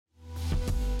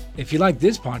If you like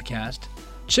this podcast,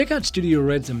 check out Studio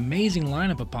Red's amazing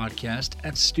lineup of podcasts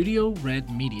at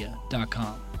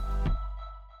studioredmedia.com.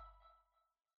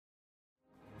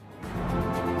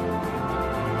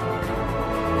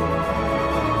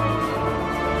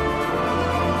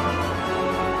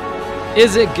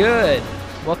 Is it good?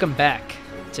 Welcome back.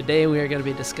 Today we are going to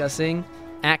be discussing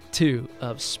Act 2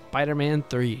 of Spider-Man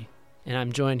 3. And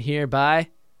I'm joined here by...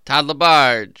 Todd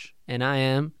LaBarge. And I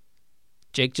am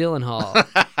Jake Gyllenhaal.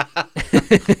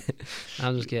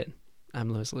 I'm just kidding.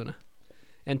 I'm Louis Luna.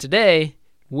 And today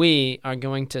we are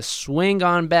going to swing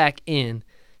on back in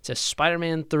to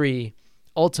Spider-Man 3,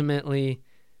 ultimately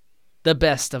the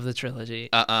best of the trilogy.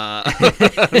 No.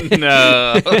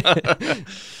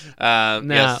 No,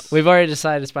 yes. we've already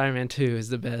decided Spider-Man 2 is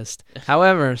the best.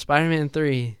 However, Spider-Man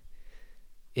 3,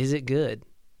 is it good?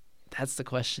 That's the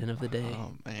question of the day.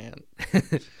 Oh, man.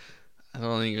 I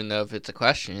don't even know if it's a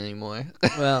question anymore.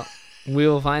 Well, we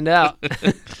will find out.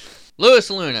 Louis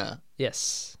Luna.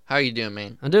 Yes. How are you doing,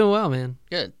 man? I'm doing well, man.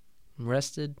 Good. I'm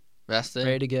rested, Rested?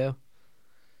 ready to go.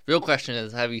 Real question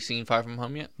is, have you seen Far From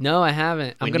Home yet? No, I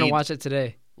haven't. I'm going to watch it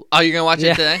today. Oh, you're going to watch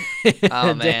it today?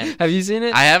 Oh, man. Have you seen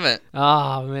it? I haven't.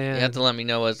 Oh, man. You have to let me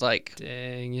know what it's like.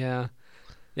 Dang, yeah.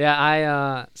 Yeah,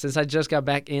 I since I just got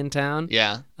back in town,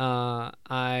 Yeah.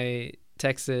 I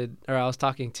was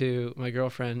talking to my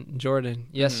girlfriend Jordan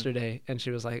yesterday, and she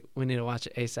was like, "We need to watch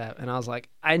it ASAP." And I was like,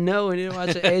 "I know we need to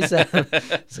watch it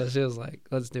ASAP." So she was like,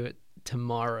 "Let's do it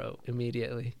tomorrow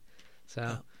immediately."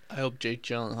 So I hope Jake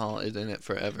Gyllenhaal is in it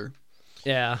forever.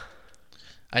 yeah.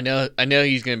 I know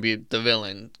he's going to be the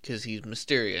villain because he's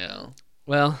Mysterio.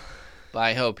 Well, But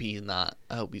I hope he's not.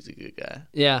 I hope he's a good guy.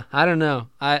 yeah, I don't know.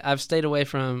 I've stayed away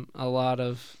from a lot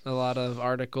of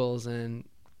articles and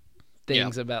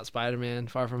things about Spider-Man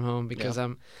Far From Home because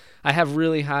I have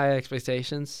really high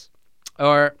expectations,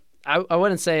 or I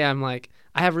wouldn't say I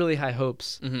have really high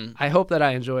hopes. Mm-hmm. I hope that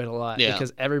I enjoy it a lot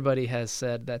because Yeah. everybody has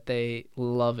said that they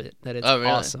love it, that it's really?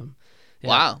 awesome. Yeah.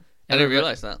 Wow. I didn't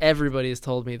realize that. Everybody has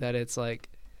told me that it's like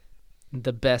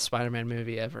the best Spider-Man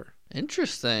movie ever.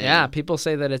 Interesting. Yeah, people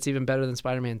say that it's even better than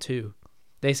Spider-Man 2.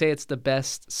 They say it's the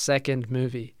best second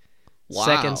movie. Wow.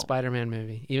 Second Spider-Man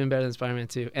movie. Even better than Spider-Man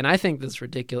 2. And I think that's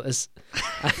ridiculous.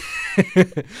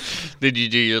 Did you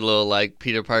do your little,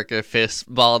 Peter Parker fist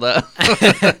balled up?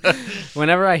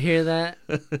 Whenever I hear that,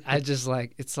 I just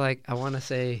it's like, I want to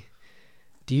say,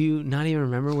 do you not even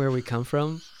remember where we come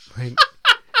from? Like,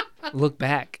 look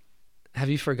back. Have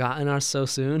you forgotten us so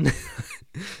soon?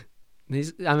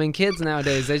 Kids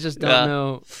nowadays, they just don't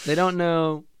know. They don't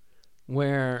know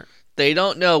where. They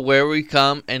don't know where we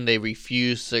come, and they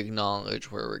refuse to acknowledge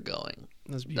where we're going.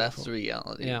 That's beautiful. That's the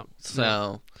reality. Yeah.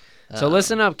 So, So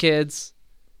listen up, kids.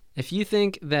 If you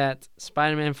think that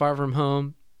Spider-Man Far From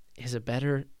Home is a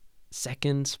better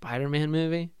second Spider-Man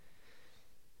movie,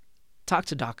 talk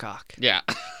to Doc Ock. Yeah.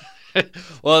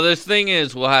 Well, the thing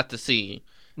is, we'll have to see.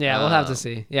 Yeah, we'll have to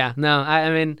see. Yeah, no,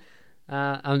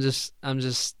 I'm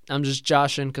just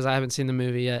joshing because I haven't seen the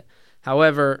movie yet.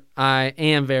 However, I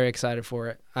am very excited for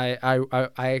it.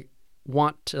 I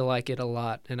want to like it a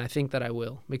lot, and I think that I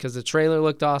will because the trailer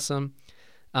looked awesome.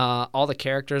 All the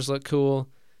characters look cool,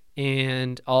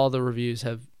 and all the reviews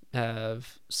have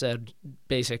said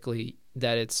basically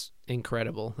that it's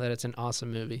incredible, that it's an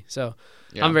awesome movie. So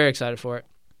I'm very excited for it.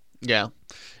 Yeah.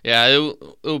 Yeah,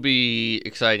 it'll be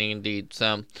exciting indeed.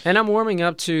 So, and I'm warming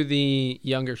up to the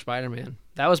younger Spider-Man.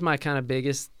 That was my kind of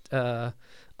biggest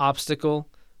obstacle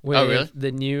with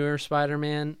the newer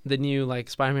Spider-Man, the new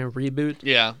Spider-Man reboot.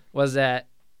 Yeah. Was that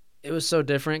it was so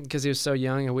different because he was so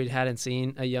young and we hadn't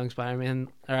seen a young Spider-Man,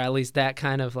 or at least that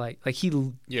kind of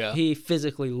he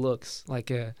physically looks like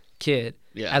a kid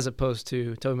as opposed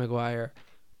to Tobey Maguire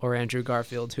or Andrew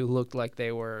Garfield, who looked like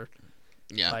they were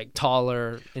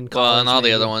taller in college. Well, and all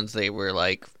the other ones, they were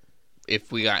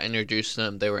if we got introduced to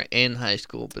them, they were in high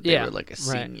school, but they were a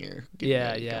senior.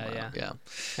 Yeah.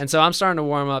 And so I'm starting to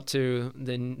warm up to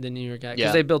the New York guy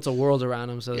because they built a world around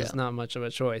him, so there's not much of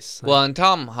a choice. Well, and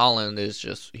Tom Holland he's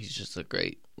just a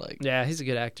great he's a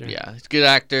good actor. Yeah, he's a good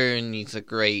actor, and he's a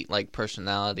great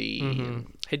personality. Mm-hmm.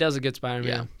 He does a good Spider-Man.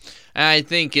 Yeah, and I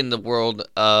think in the world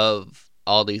of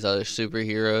all these other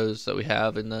superheroes that we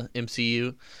have in the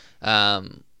MCU,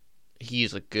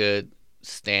 he's a good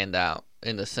standout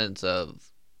in the sense of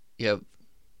I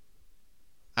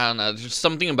don't know, there's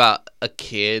something about a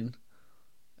kid,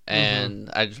 and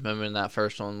I just remember in that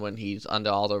first one when he's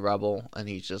under all the rubble and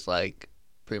he's just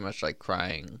pretty much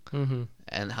crying,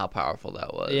 and how powerful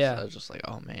that was. Yeah, I was just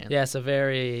oh man. Yeah, it's a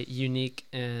very unique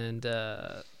and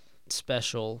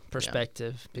special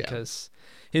perspective because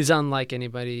he's unlike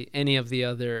any of the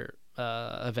other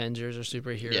Avengers or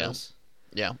superheroes.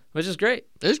 Yeah. which is great.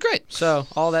 It was great. So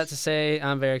all that to say,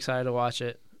 I'm very excited to watch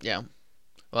it. Yeah.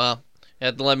 Well, you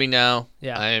have to let me know.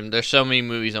 Yeah. There's so many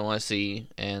movies I want to see,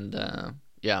 and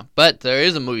yeah. But there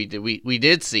is a movie that we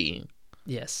did see,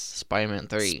 Yes. Spider-Man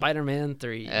 3. Spider-Man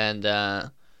 3. And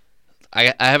I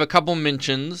have a couple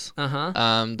mentions.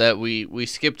 That we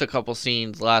skipped a couple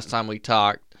scenes last time we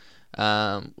talked.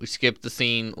 We skipped the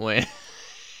scene when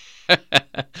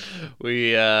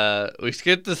we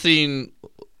skipped the scene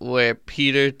where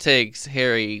Peter takes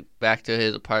Harry back to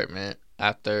his apartment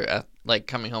after like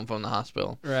coming home from the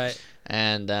hospital. Right.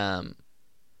 And that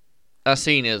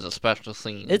scene is a special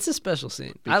scene. It's a special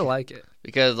scene. I like it.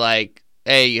 Because like,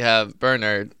 hey, you have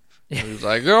Bernard who's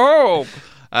like, oh.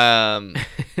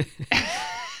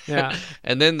 Yeah.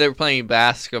 And then they're playing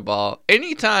basketball.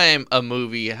 Anytime a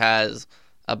movie has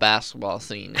a basketball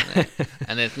scene in it,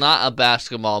 and it's not a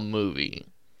basketball movie,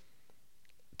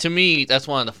 to me, that's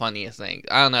one of the funniest things.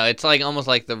 I don't know. It's like almost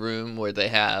like The Room where they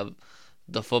have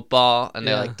the football and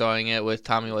they're like throwing it with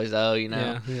Tommy Wiseau, you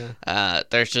know? Yeah.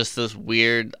 There's just this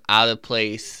weird, out of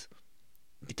place.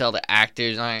 You can tell the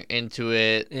actors aren't into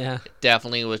it. Yeah. It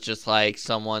definitely was just like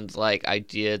someone's like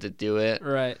idea to do it.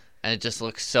 Right. And it just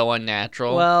looks so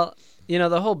unnatural. Well, you know,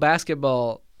 the whole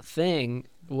basketball thing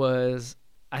was,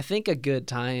 I think, a good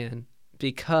tie-in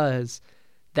because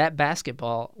that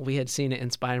basketball, we had seen it in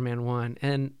Spider-Man 1.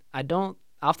 And I don't,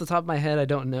 off the top of my head, I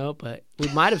don't know, but we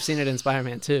might have seen it in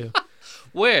Spider-Man 2.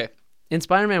 Where? In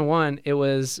Spider-Man 1, it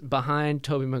was behind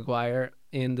Tobey Maguire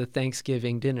in the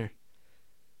Thanksgiving dinner. It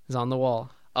was on the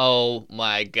wall. Oh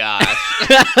my gosh.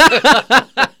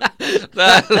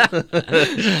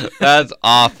 That's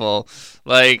awful.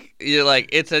 Like, you're like,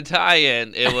 it's a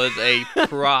tie-in. It was a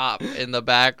prop in the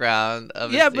background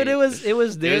of Yeah, a but scene. it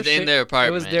was their It was in their apartment.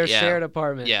 It was their yeah. shared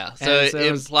apartment. Yeah. So it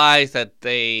it was, implies that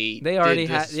they already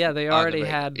did had this they on already the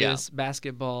had yeah. this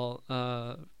basketball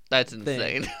That's thing.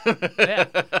 insane. Yeah.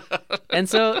 And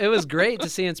so it was great to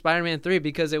see in Spider-Man 3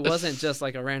 because it wasn't just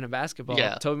like a random basketball.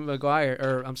 Yeah.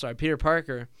 Peter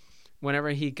Parker, whenever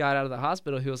he got out of the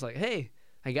hospital, he was like, "Hey,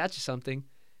 I got you something."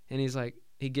 And he's like,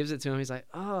 he gives it to him. He's like,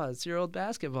 "Oh, it's your old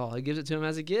basketball." He gives it to him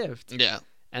as a gift. Yeah.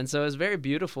 And so it's very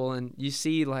beautiful. And you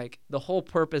see, like, the whole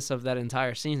purpose of that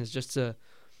entire scene is just to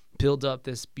build up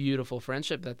this beautiful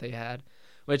friendship that they had,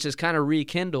 which is kind of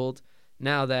rekindled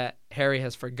now that Harry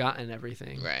has forgotten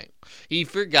everything. Right. He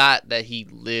forgot that he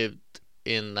lived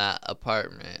in that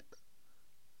apartment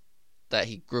that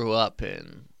he grew up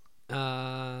in.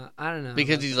 I don't know.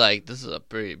 Because he's like, this is a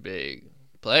pretty big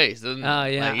place, isn't it? Oh,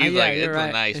 yeah. Like, he's Yeah, like, you're it's right.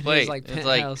 a nice His, place. like, It's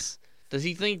like, penthouse. does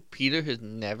he think Peter has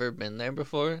never been there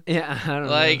before? Yeah, I don't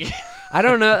Like, know. I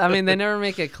don't know. I mean, they never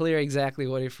make it clear exactly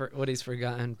what he's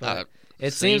forgotten, but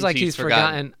it seems like he's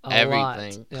forgotten a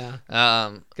everything. lot.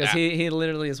 Yeah. Because yeah. he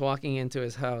literally is walking into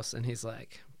his house and he's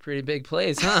like, pretty big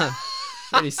place, huh?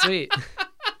 Pretty sweet.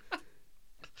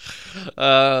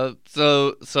 So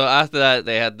after that,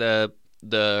 they had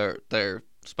their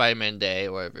Spider-Man Day,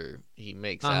 wherever he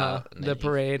makes out. And The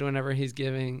parade whenever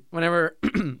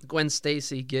Gwen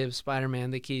Stacy gives Spider-Man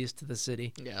the keys to the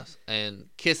city. Yes, and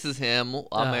kisses him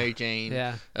on Mary Jane.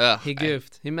 Yeah. He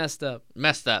goofed. He messed up.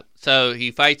 So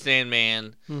he fights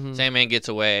Sandman. Mhm. Sandman gets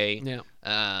away. Yeah.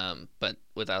 But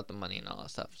without the money and all that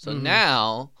stuff. So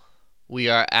now we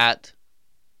are at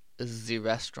the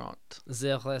restaurant.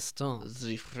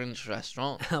 The French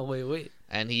restaurant. Wait.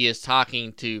 And he is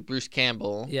talking to Bruce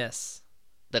Campbell. Yes.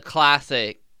 The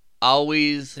classic,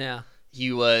 always. Yeah.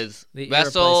 He was The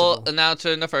wrestle irreplaceable.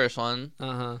 announcer in the first one.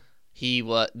 Uh-huh. He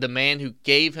was the man who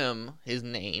gave him his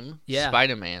name, Yeah.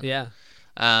 Spider-Man. Yeah.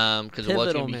 Because it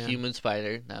was Pivotal going to be man. Human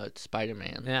Spider. Now it's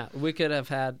Spider-Man. Yeah. We could have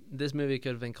had this movie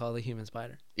could have been called The Human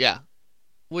Spider. Yeah.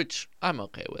 Which I'm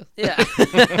okay with. Yeah.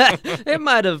 It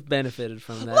might have benefited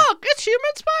from that. Look, it's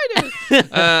Human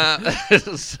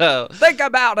Spider. So Think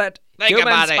about it. think Human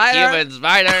about Spider. it, Human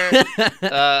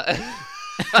Spider.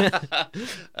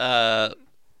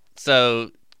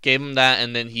 So gave him that,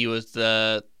 and then he was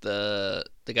the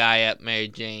guy at Mary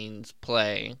Jane's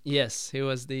play Yes, he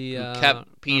was the who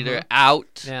kept Peter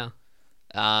out. Yeah.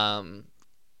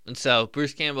 And so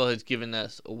Bruce Campbell has given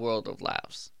us a world of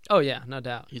laughs. Oh yeah, no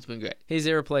doubt. He's been great. He's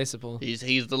irreplaceable. He's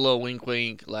the little wink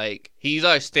wink, like he's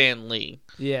our Stan Lee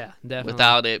Yeah, definitely.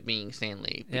 without it being Stan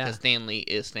Lee, because Yeah. Stan Lee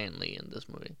is Stan Lee in this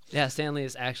movie. Yeah, Stanley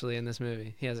is actually in this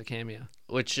movie. He has a cameo.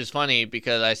 Which is funny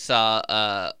because I saw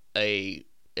a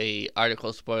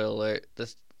article, spoiler alert,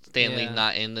 this Stan Lee Yeah.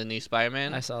 not in the new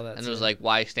Spider-Man. I saw that. And it too. was like,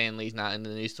 why Stan Lee's not in the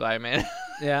new Spider-Man?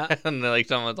 Yeah. And then like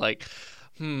someone's like,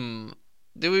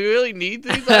 do we really need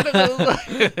these articles?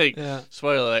 Like, Yeah.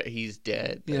 spoiler alert, he's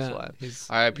dead. That's Yeah. why. He's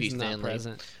R.I.P. he's not Stan Lee.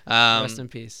 present. Um, Rest in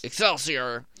peace.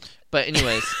 Excelsior. But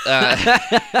anyways,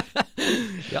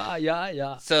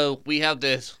 yeah. so we have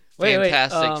this Wait,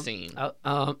 fantastic scene. what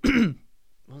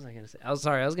was I gonna say? I was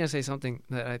gonna say something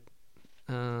that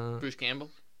Bruce Campbell.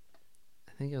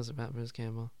 I think it was about Bruce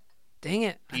Campbell. Dang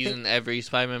it! He's in every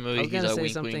Spider-Man movie. I was He's gonna our say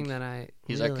wink something wink. that I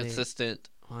He's really our consistent.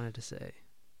 wanted to say.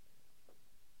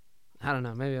 I don't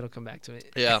know. Maybe it'll come back to me.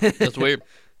 Yeah, that's weird.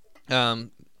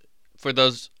 For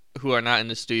those who are not in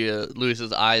the studio,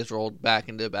 Lewis's eyes rolled back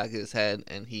into the back of his head,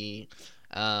 and he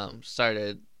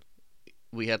started.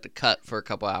 We had to cut for a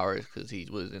couple hours because he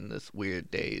was in this weird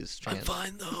daze. I'm trance.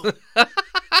 fine though.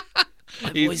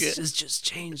 My He's voice good. has just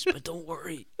changed, but don't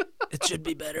worry, it should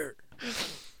be better.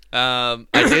 I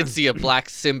did see a black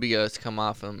symbiote come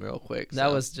off him real quick. That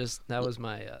so. was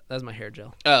my hair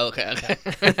gel. Oh, okay.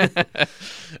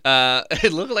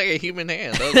 It looked like a human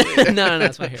hand. That was weird. no,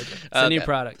 it's my hair gel. It's a new Okay.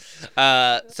 product.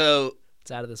 So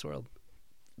It's out of this world.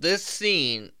 this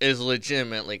scene is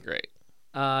legitimately great.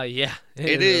 Yeah,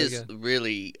 It really is good.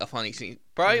 really a funny scene.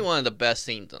 Probably one of the best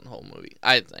scenes in the whole movie,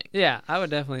 I think. Yeah, I would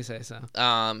definitely say so.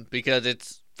 Because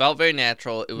it's felt very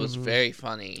natural. It was Mhm. very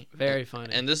funny. Very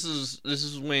funny. And this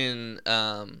is when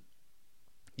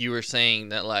you were saying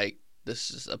that like this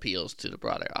just appeals to the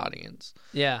broader audience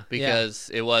yeah, because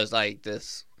it was like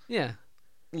this yeah,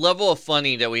 level of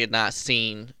funny that we had not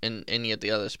seen in any of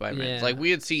the other Spider-Mans. Yeah. Like we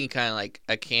had seen kind of like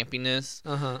a campiness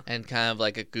and kind of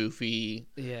like a goofy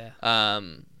yeah,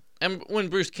 and when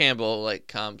Bruce Campbell like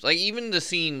comes, like even the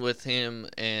scene with him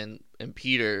and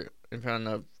Peter in front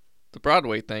of the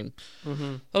Broadway thing,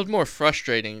 mm-hmm. that was more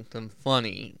frustrating than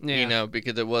funny, Yeah.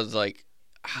 because it was like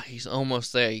he's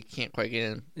almost there, he can't quite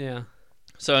get in. yeah.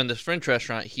 So in this French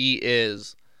restaurant, he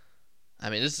is. I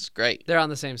mean, this is great. They're on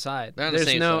the same side. They're on the There's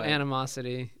same no side.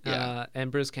 animosity. Yeah. And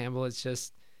Bruce Campbell is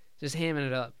just hamming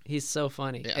it up. He's so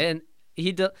funny, Yeah. and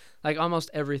he like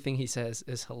almost everything he says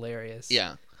is hilarious.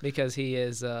 Yeah, because he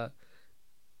is.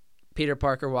 Peter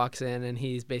Parker walks in and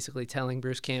he's basically telling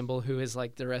Bruce Campbell, who is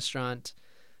like the restaurant.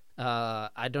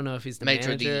 I don't know if he's the Maitre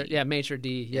manager. d'. Yeah, maitre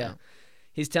d'. Yeah.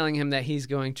 He's telling him that he's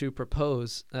going to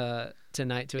propose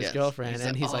tonight to his Yes. girlfriend, He's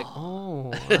and like, he's like,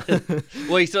 "Oh." "Oh."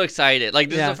 well, he's so excited. Like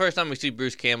this Yeah. is the first time we see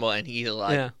Bruce Campbell, and he's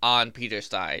like Yeah. on Peter's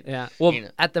side. Yeah. Well, You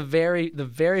know. at the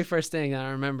very first thing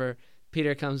I remember,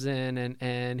 Peter comes in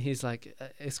and he's like,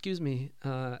 "Excuse me,"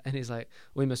 and he's like,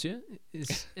 "Oui, monsieur,"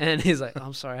 and he's like,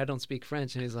 "I'm sorry, I don't speak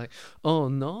French," and he's like, "Oh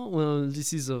no, well,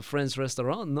 this is a French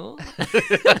restaurant, no?"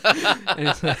 and,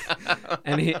 he's like,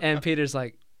 and Peter's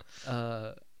like,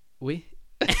 "Oui,"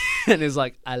 and he's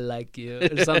like, "I like you,"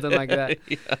 or something like that.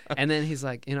 Yeah. And then he's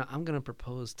like, "I'm gonna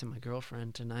propose to my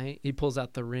girlfriend tonight." He pulls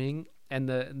out the ring, and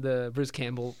the Bruce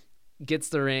Campbell gets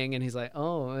the ring, and he's like,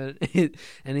 "Oh,"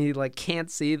 and he like can't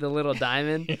see the little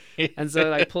diamond, and so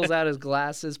like pulls out his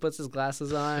glasses, puts his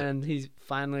glasses on, and he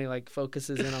finally like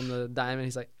focuses in on the diamond.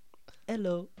 He's like,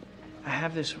 "Hello." I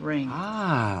have this ring.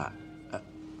 Ah.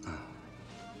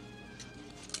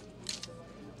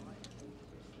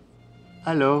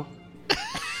 Hello.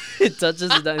 He touches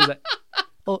the diamond. He's like,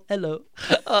 "Oh, hello."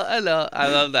 Oh, hello. I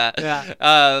love that.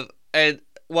 Yeah. And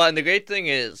the great thing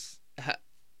is,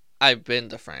 I've been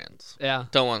to France. Yeah.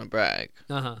 Don't want to brag.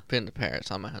 Uh-huh. Been to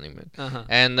Paris on my honeymoon. Uh-huh.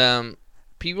 And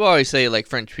people always say like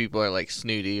French people are like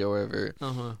snooty or whatever.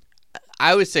 Uh-huh.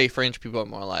 I would say French people are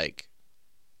more like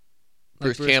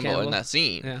Bruce Campbell in that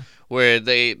scene, Yeah. where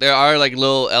there are like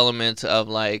little elements of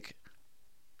like,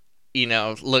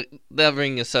 look, that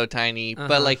ring is so tiny, Uh-huh.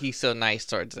 but like he's so nice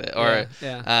towards it, or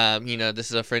yeah. this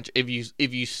is a French. If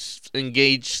you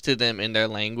engage to them in their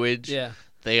language, Yeah.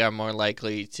 they are more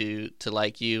likely to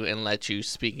like you and let you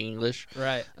speak English.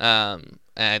 Right. And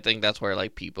I think that's where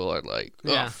like people are like,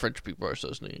 oh, Yeah. French people are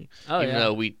so snooty. Oh, Even yeah.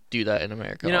 though we do that in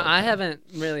America. all the I time. haven't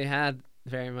really had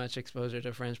very much exposure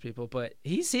to French people, but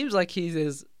he seems like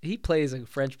he plays a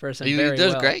French person He very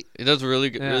does well. great. He does a really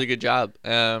good, Yeah. really good job.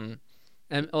 And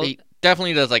He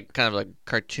definitely does like kind of like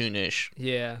cartoonish.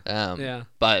 yeah. Yeah.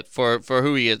 But for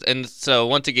who he is, and so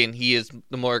once again, he is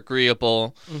the more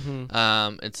agreeable.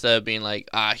 Mm-hmm. Instead of being like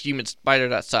human spider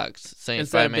that sucks. Same Instead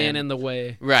of Spider-Man. being in the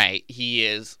way. Right, he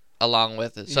is along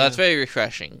with it. So Yeah. that's very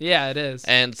refreshing. Yeah, it is.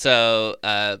 And so,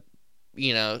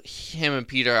 him and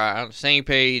Peter are on the same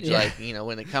page. Yeah. Like,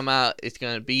 when they come out, it's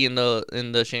gonna be in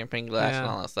the champagne glass and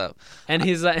Yeah. all that stuff. And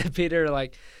he's like, Peter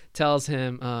like tells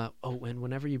him, and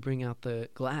whenever you bring out the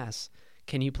glass,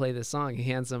 can you play this song? He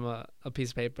hands him a piece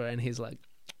of paper, and he's like,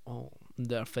 "Oh,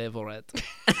 their favorite."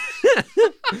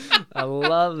 I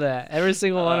love that. Every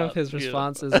single one of his beautiful.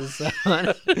 responses is so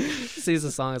funny. Sees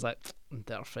the song, is like,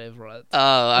 "Their favorite."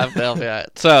 Oh, I felt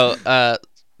that. So,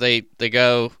 they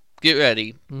go get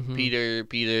ready. Mhm.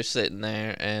 Peter's sitting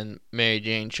there, and Mary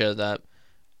Jane shows up,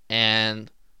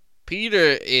 and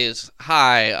Peter is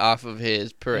high off of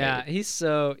his parade. Yeah, he's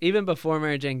so even before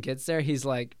Mary Jane gets there, he's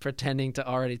like pretending to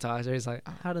already talk to her. He's like,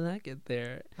 "How did that get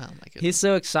there?" Oh my goodness. He's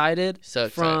so excited, So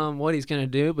excited. from what he's gonna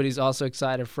do, but he's also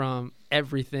excited from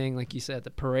everything, like you said,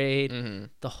 the parade, Mm-hmm.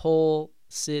 the whole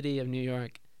city of New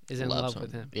York is in Loves love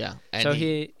with him. Yeah. And So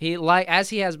he like as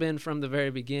he has been from the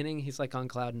very beginning, he's like on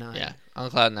cloud 9. Yeah, on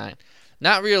cloud 9.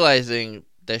 Not realizing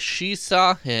that she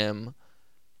saw him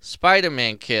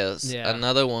Spider-Man kiss Yeah.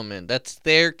 another woman. That's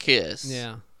their kiss.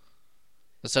 Yeah.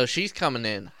 So she's coming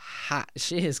in hot.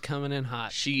 She is coming in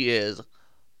hot. She is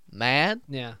mad.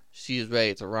 Yeah. She's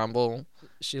ready to rumble.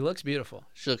 She looks beautiful.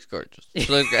 She looks gorgeous. She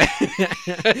looks great.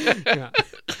 Yeah.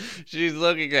 She's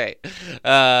looking great.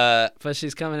 But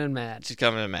she's coming in mad. She's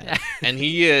coming in mad. And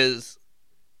he is.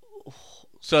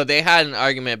 So they had an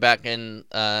argument back in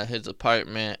his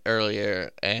apartment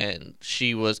earlier, and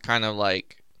she was kind of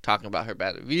like talking about her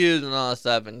bad reviews and all that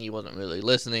stuff, and he wasn't really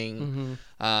listening. Mm-hmm.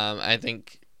 I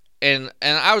think, and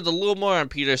I was a little more on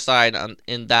Peter's side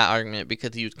in that argument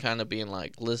because he was kind of being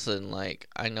like, listen, like,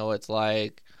 I know it's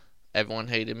like everyone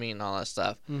hated me and all that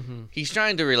stuff. Mm-hmm. He's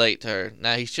trying to relate to her.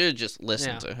 Now, he should have just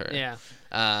listened to her.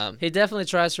 Yeah. He definitely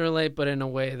tries to relate, but in a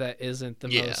way that isn't the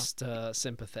Yeah. most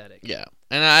sympathetic. Yeah.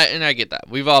 And I get that.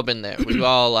 We've all been there. We've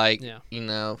all, like, Yeah. you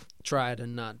know, Try to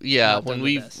not. yeah, not when done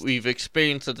the best. we've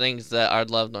experienced the things that our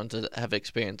loved ones have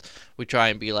experienced, we try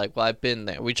and be like, well, I've been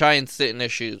there. We try and sit in their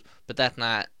shoes, but that's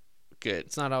not good.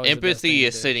 It's not always the best Empathy thing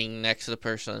is to do. sitting next to the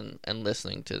person and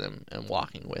listening to them and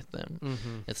walking with them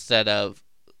Mm-hmm. instead of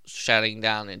shouting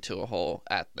down into a hole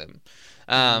at them.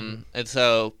 Mm-hmm. And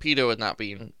so Peter was not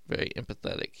being very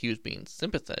empathetic. He was being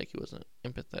sympathetic. He wasn't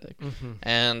empathetic.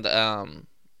 Mm-hmm.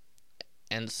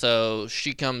 And so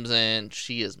she comes in.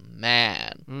 She is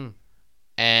mad. Mm.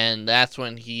 And that's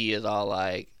when he is all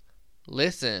like,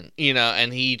 listen, you know,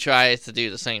 and he tries to do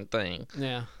the same thing.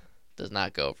 Yeah. Does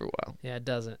not go over well. Yeah, it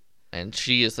doesn't. And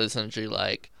she is essentially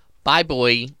like, bye,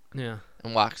 boy, Yeah.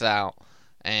 and walks out.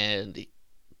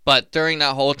 But during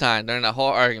that whole time, during that whole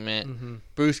argument, Mm-hmm.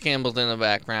 Bruce Campbell's in the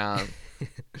background.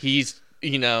 He's,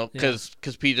 you know, because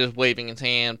Peter's waving his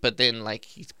hand, but then, like,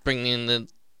 he's bringing in the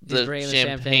bringing the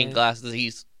champagne champagne. glasses.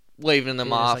 He's waving them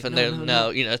Peter's off, like, and "No, there's no, no, no."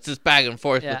 you know, it's just back and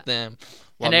forth Yeah. with them.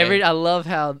 And I love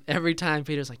how every time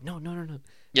Peter's like, no.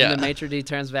 Yeah. And the maitre d'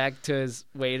 turns back to his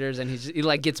waiters and he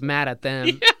like gets mad at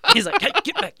them. He's like, hey,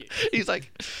 get back here. He's like,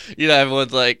 you know,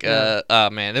 everyone's like, Yeah. oh,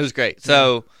 man, it was great.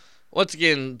 So, once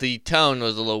again, the tone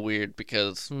was a little weird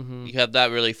because Mm-hmm. you have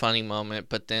that really funny moment,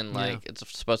 but then, Yeah. like, it's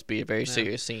supposed to be a very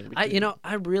serious scene.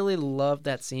 I really love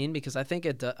that scene because I think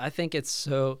I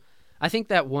think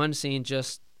that one scene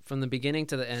just from the beginning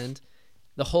to the end,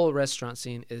 the whole restaurant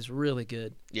scene is really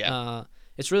good. Yeah.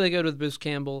 It's really good with Bruce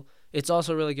Campbell. It's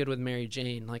also really good with Mary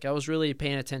Jane. Like, I was really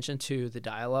paying attention to the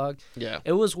dialogue. Yeah.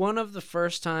 It was one of the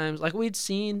first times, like, we'd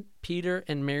seen Peter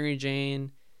and Mary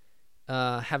Jane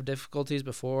have difficulties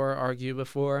before, argue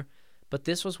before, but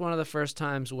this was one of the first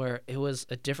times where it was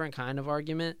a different kind of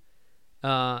argument.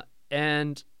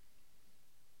 And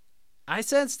I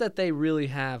sense that they really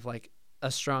have, like,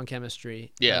 a strong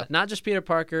chemistry. Yeah. Not just Peter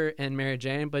Parker and Mary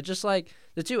Jane, but just, like,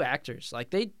 the two actors. Like,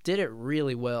 they did it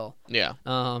really well. Yeah.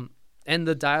 And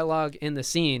the dialogue in the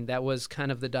scene, that was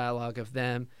kind of the dialogue of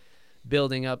them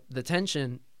building up the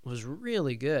tension, was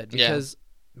really good because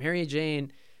Mary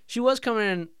Jane, she was coming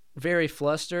in very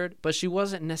flustered, but she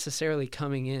wasn't necessarily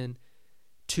coming in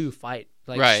to fight.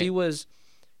 Like, Right.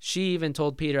 she even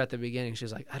told Peter at the beginning,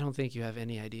 she's like, I don't think you have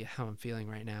any idea how I'm feeling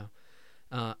right now.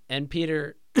 And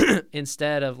Peter,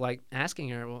 instead of like asking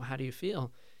her, well, how do you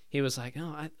feel? He was like,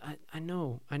 oh, I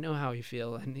know how you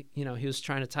feel. And, you know, he was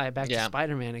trying to tie it back to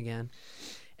Spider-Man again.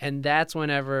 And that's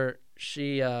whenever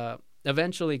she,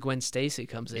 eventually Gwen Stacy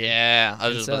comes in. Yeah. I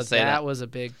was And just so about to say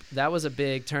that. was a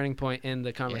big turning point in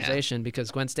the conversation because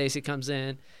Gwen Stacy comes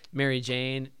in, Mary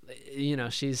Jane, you know,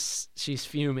 she's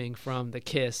fuming from the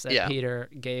kiss that Peter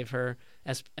gave her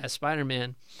as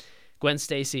Spider-Man. Gwen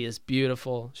Stacy is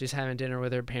beautiful. She's having dinner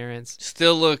with her parents.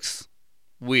 Still looks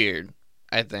weird,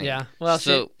 I think. Yeah. Well,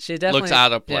 so she definitely looks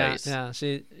out of place. Yeah.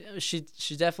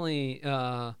 She definitely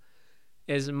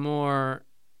is more.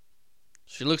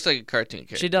 She looks like a cartoon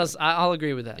character. She does. I'll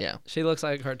agree with that. Yeah. She looks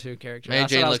like a cartoon character. Mary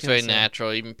That's what Jane I was looks gonna very say.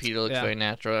 natural. Even Peter looks Yeah. very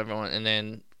natural. Everyone, and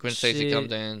then Gwen Stacy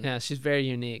comes in. Yeah, she's very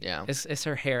unique. Yeah. It's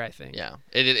her hair, I think. Yeah,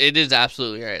 it is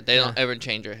absolutely right. They don't ever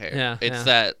change her hair. Yeah, it's yeah.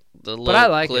 that the little But I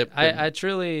like clip. it. I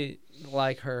truly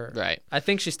like her. Right. I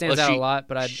think she stands Well, out she- a lot,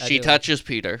 but I She do touches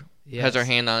Peter. Has her Yes.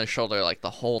 hand on his shoulder like the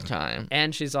whole time.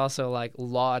 And she's also like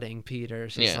lauding Peter.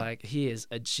 She's Yeah. like, he is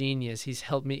a genius. He's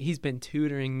helped me. He's been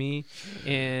tutoring me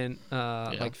in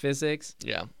like physics.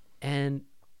 Yeah. And,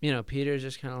 you know, Peter's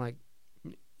just kind of like,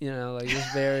 like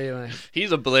just very like.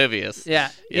 He's oblivious. Yeah,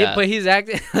 Yeah. but he's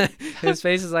acting. His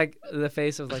face is like the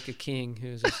face of like a king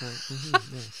who's just like.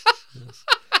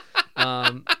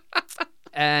 Yes.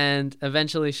 And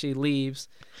eventually she leaves,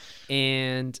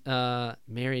 and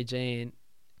Mary Jane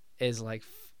is like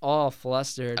all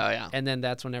flustered. Oh yeah. And then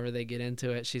that's whenever they get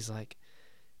into it. She's like,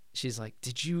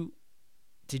 did you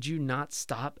not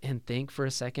stop and think for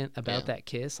a second about that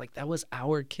kiss? Like that was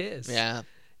our kiss. Yeah.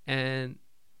 And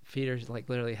Peter like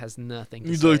literally has nothing to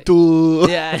He's say. like, duh.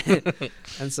 Yeah.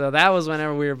 And so that was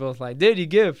whenever we were both like, dude, you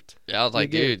gift. Yeah, I was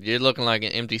like, You dude, you're looking like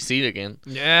an empty seat again.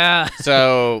 Yeah.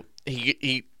 So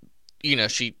he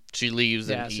she leaves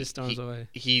Yeah, and she storms away.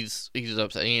 he's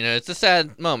upset. It's a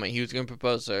sad moment. He was gonna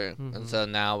propose to her, Mhm. and so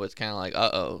now it's kind of like,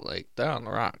 like they're on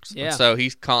the rocks. Yeah. And so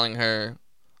he's calling her,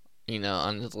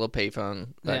 on his little payphone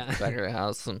back Yeah. at her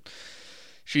house, and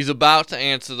she's about to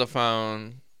answer the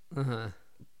phone, Uh-huh.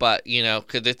 but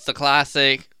because it's the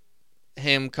classic,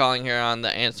 him calling her on the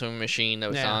answering machine that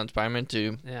was Yeah. on Spider-Man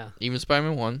 2, Yeah. even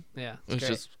Spider-Man 1, Yeah. It's which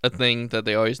great. is a thing that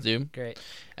they always do. Great.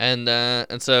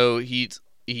 And so he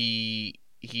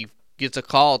gets a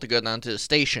call to go down to the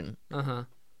station Uh-huh.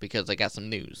 because they got some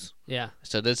news. Yeah.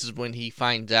 So this is when he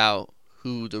finds out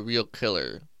who the real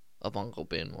killer of Uncle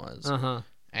Ben was. Uh-huh.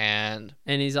 And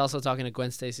And he's also talking to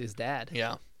Gwen Stacy's dad.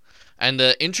 yeah. And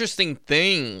the interesting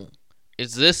thing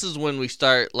is this is when we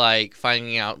start like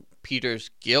finding out Peter's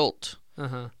guilt,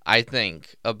 Uh-huh. I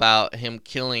think, about him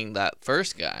killing that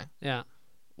first guy, Yeah.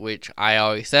 which I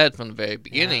always said from the very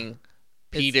beginning.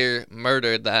 Peter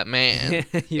murdered that man.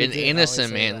 You An did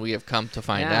innocent always say man, that. we have come to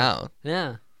find Yeah. out.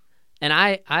 Yeah. And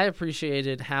I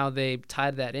appreciated how they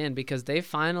tied that in because they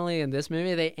finally, in this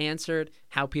movie, they answered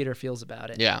how Peter feels about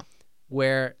it. Yeah.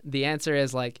 Where the answer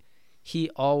is like, he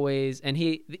always, and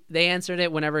they answered it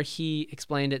whenever he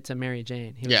explained it to Mary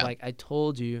Jane. He was Yeah. like, I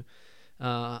told you,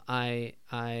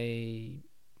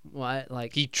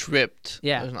 He tripped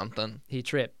Yeah. or something. he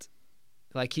tripped.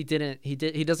 Like he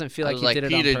doesn't feel I like was he like, did it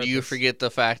Peter, on purpose. do you forget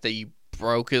the fact that you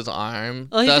broke his arm,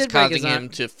 Oh, he thus did break causing his arm. him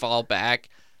to fall back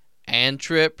and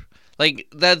trip? Like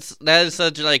that is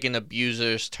such like an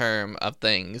abuser's term of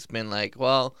things. Been like,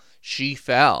 well, she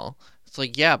fell. It's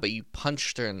like, yeah, but you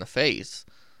punched her in the face.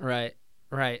 Right.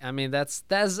 I mean, that's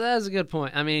a good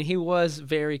point. I mean, he was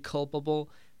very culpable,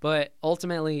 but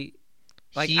ultimately,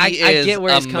 like He I is get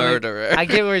where a he's coming. murderer. I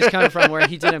get where he's coming from, where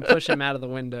he didn't push him out of the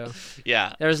window.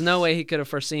 Yeah. There was no way he could have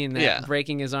foreseen that Yeah.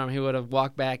 breaking his arm. He would have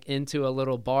walked back into a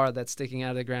little bar that's sticking out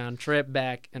of the ground, tripped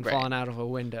back, and Right. fallen out of a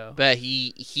window. But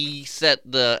he set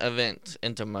the event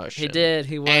into motion. He did.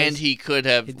 He was. And he could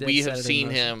have. he did We set have it in seen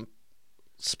motion. him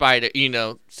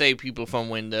save people from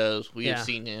windows. We Yeah. have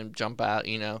seen him jump out.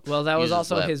 Well, that use was his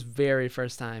also web. his very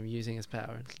first time using his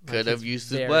power. Could have used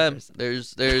his very web. first time.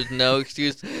 There's no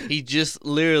excuse. He just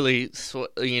literally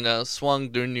swung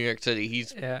through New York City.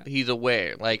 Yeah. He's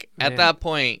aware. Like at Man. that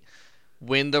point,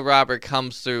 when the robber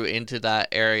comes through into that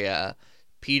area,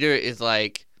 Peter is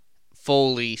like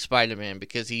fully Spider-Man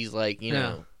because he's like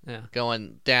Yeah.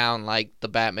 going down like the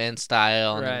Batman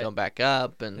style and Right. then going back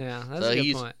up, and Yeah, that's so a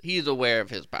good point. he's aware of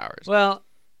his powers. Well,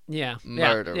 yeah.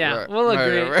 Murderer. Yeah. We'll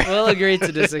agree. Murderer. We'll agree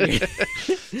to disagree.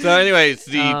 So, anyways,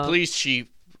 the Uh, police chief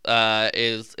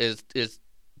is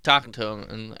talking to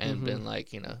him and Mhm. been like,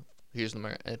 here's the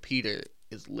murder, and Peter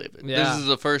is livid. Yeah. This is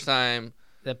the first time.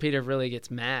 That Peter really gets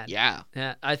mad. Yeah.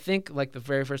 Yeah, I think like the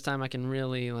very first time I can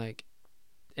really like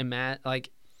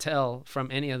tell from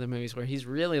any of the movies where he's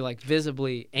really like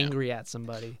visibly angry at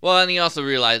somebody. Well, and he also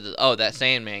realizes, that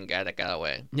Sandman guy that got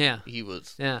away. Yeah. He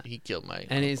killed my.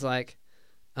 And he's like,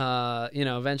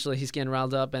 eventually he's getting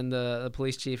riled up, and the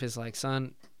police chief is like,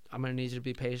 "Son, I'm gonna need you to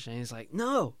be patient." And he's like,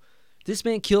 "No, this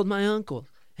man killed my uncle,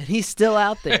 and he's still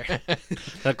out there."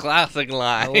 The classic I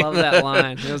line. love that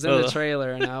line. It was in the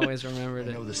trailer, and I always remembered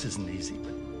I it. know this isn't easy,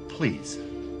 but please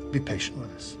be patient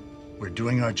with us. We're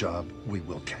doing our job. We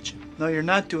will catch him. No, you're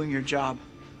not doing your job.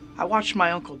 I watched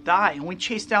my uncle die, and we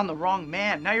chased down the wrong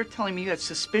man. Now you're telling me you had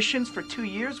suspicions for 2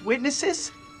 years? Witnesses?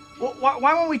 Why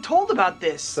weren't we told about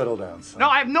this? Settle down, son. No,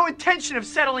 I have no intention of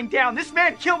settling down. This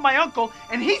man killed my uncle,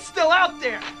 and he's still out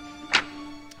there.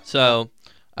 So,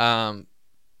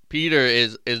 Peter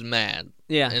is mad.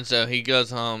 Yeah. And so he goes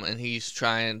home and he's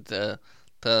trying to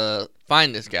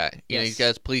find this guy. Yes. He's got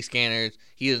his police scanners.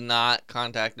 He has not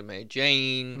contacted Mary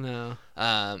Jane. No.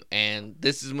 And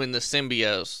this is when the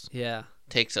symbiote Yeah.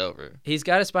 takes over. He's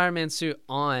got a Spider-Man suit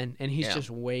on, and he's Yeah. just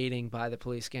waiting by the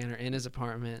police scanner in his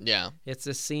apartment. Yeah. It's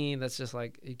a scene that's just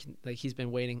like he's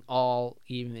been waiting all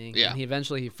evening. Yeah. And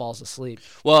he falls asleep.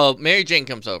 Well, Mary Jane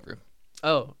comes over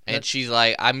Oh. and she's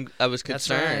like, I was That's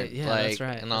concerned, right. Yeah, like, that's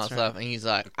right. and all That's that stuff. right. And he's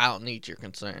like, I don't need your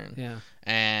concern. Yeah.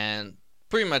 And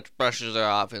pretty much brushes her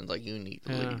off and is like, you need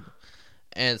to Yeah. leave.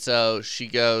 And so she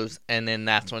goes, and then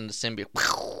that's when the symbiote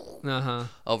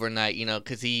overnight,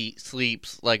 because he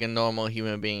sleeps like a normal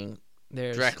human being,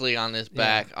 There's directly on his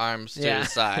back, arms to Yeah.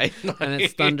 his side. And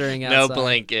it's thundering No outside.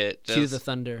 blanket. Cue the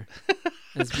thunder.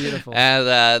 It's beautiful.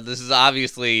 And this is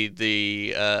obviously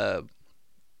the,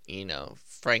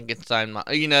 Frankenstein.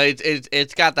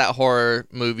 It's got that horror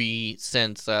movie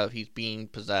sense of he's being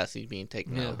possessed, he's being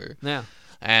taken over. Yeah.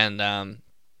 And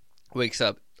wakes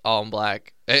up all in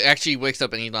black. It actually wakes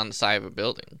up and he's on the side of a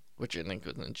building, which I think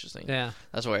was interesting. Yeah.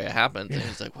 That's where it happens. And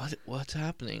he's like, what's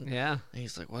happening? Yeah. And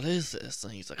he's like, what is this?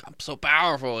 And he's like, I'm so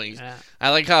powerful. And Yeah.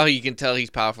 I like how you can tell he's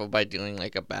powerful by doing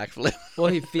like a backflip. Well,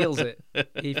 he feels it.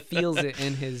 He feels it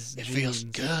in his It dreams. feels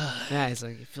good. Yeah, he's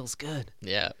like, it feels good.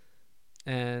 Yeah.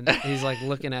 And he's like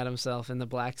looking at himself in the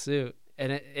black suit.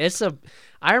 And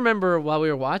I remember while we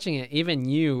were watching it, even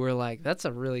you were like, that's a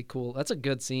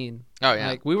good scene. Oh, yeah.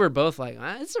 Like, we were both like,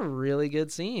 it's a really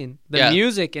good scene. The Yeah.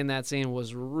 music in that scene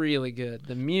was really good.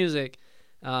 The music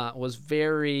was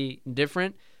very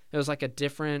different. It was like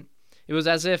it was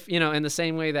as if, in the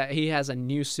same way that he has a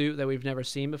new suit that we've never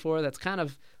seen before. That's kind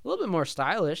of a little bit more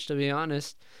stylish, to be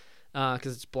honest,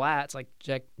 because it's black. It's like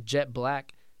jet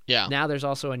black. Yeah. Now there's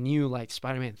also a new like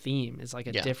Spider-Man theme. It's like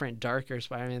a different, darker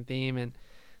Spider-Man theme, and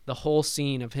the whole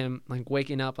scene of him like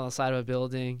waking up on the side of a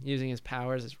building using his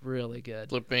powers is really good.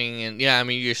 Flipping and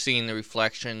you're seeing the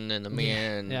reflection in the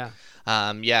mirror. And,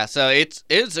 Yeah. So it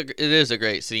is a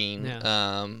great scene.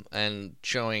 Yeah. And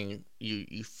showing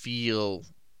you feel.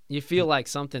 You feel like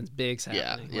something's big's Yeah,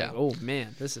 happening. yeah. Like, oh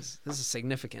man, this is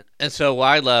significant. And so what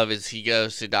I love is he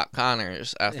goes to Doc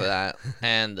Connors after that,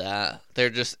 and they're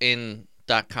just in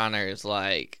Doc Connors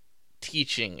like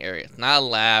teaching area, not a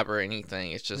lab or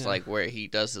anything. It's just like where he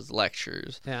does his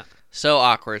lectures. Yeah. So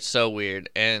awkward, so weird,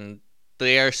 and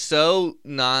they are so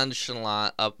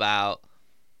nonchalant about.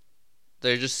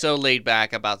 They're just so laid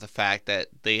back about the fact that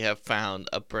they have found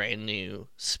a brand new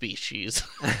species.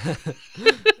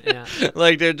 Yeah.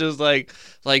 Like they're just like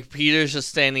Peter's just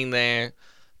standing there.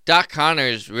 Doc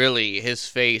Connors, really, his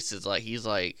face is like he's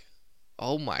like,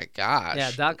 oh my gosh.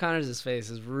 Yeah, Doc Connors' face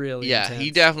is really intense.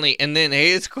 he definitely. And then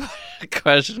his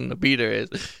question to Peter is,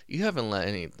 "You haven't let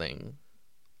anything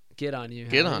get on you,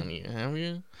 have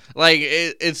you? Like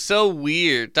it's so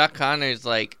weird." Doc Connors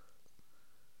like,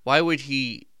 why would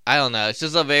he? I don't know. It's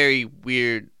just a very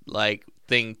weird like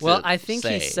thing to Well, I think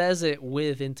say. he says it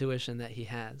with intuition that he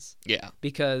has. Yeah.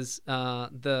 Because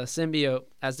the symbiote,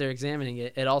 as they're examining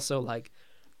it, it also like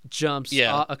jumps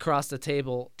across the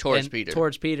table Towards and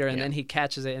Peter. and then he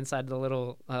catches it inside the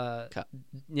little cup.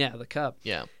 Yeah, the cup.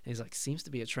 Yeah. And he's like, seems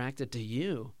to be attracted to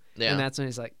you. Yeah. And that's when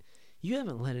he's like, you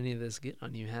haven't let any of this get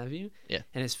on you, have you? Yeah.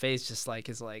 And his face just like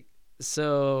is like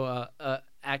so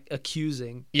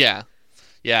accusing. Yeah.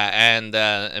 Yeah,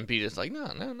 and Peter's like,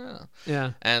 no.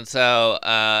 Yeah. And so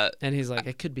and he's like,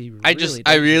 it could be really I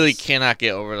really dangerous. cannot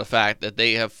get over the fact that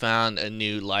they have found a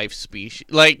new life species.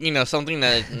 Like, something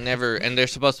that is never, and they're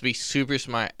supposed to be super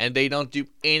smart, and they don't do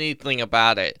anything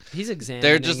about it. He's examining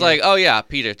They're just it. like, oh yeah,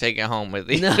 Peter, take it home with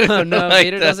you. No, Like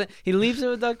Peter that. doesn't. He leaves it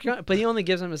with Dr. Connors, but he only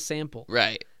gives him a sample.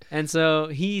 Right. And so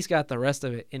he's got the rest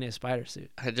of it in his spider suit.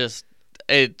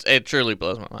 It truly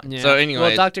blows my mind. Yeah. So anyway.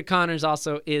 Well, Dr. Connors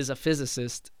also is a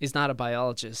physicist. He's not a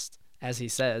biologist, as he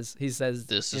says. He says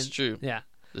This is true. Yeah.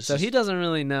 This So is- he doesn't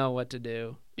really know what to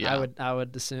do. Yeah. I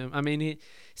would assume. I mean, he's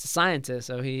a scientist,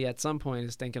 so he at some point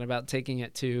is thinking about taking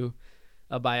it to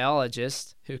a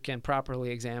biologist who can properly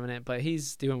examine it, but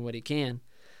he's doing what he can.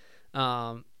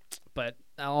 But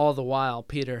all the while,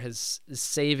 Peter is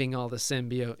saving all the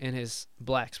symbiote in his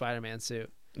black Spider-Man suit.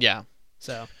 Yeah.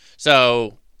 So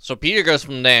So Peter goes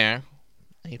from there.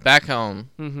 He's back home.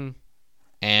 Mm-hmm.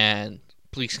 And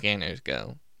police scanners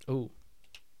go. Ooh.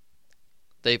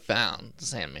 They found the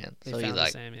Sandman. They So he's found the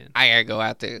like, Sandman. I gotta go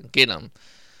out there and get him.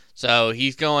 So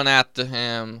he's going after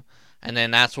him. And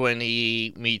then that's when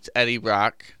he meets Eddie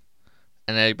Brock.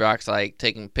 And Eddie Brock's like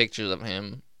taking pictures of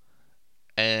him.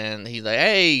 And he's like,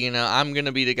 hey, I'm going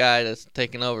to be the guy that's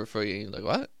taking over for you. He's like,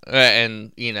 what?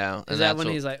 And, Is and that when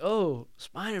he's like, oh,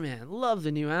 Spider-Man, love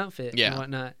the new outfit and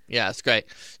whatnot. Yeah, it's great.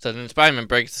 So then Spider-Man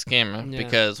breaks his camera Yeah.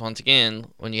 because, once again,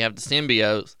 when you have the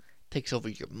symbiote, it takes over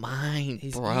your mind,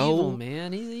 He's bro. evil,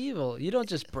 man. He's evil. You don't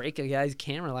just break a guy's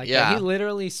camera like Yeah. that. He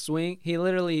literally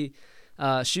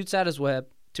shoots out his web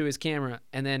to his camera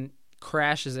and then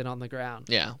crashes it on the ground.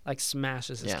 Yeah. Like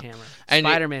smashes his camera. And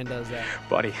Spider-Man does that.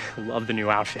 Buddy, love the new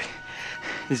outfit.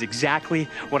 This is exactly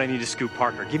what I need to scoop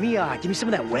Parker. Give me some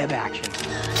of that web action.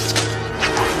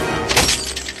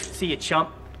 See you, chump.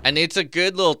 And it's a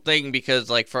good little thing because,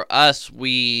 like, for us,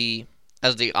 we,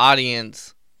 as the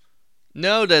audience,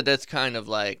 know that that's kind of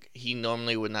like he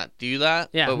normally would not do that.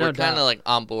 Yeah, but no we're kind doubt. of like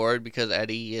on board because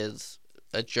Eddie is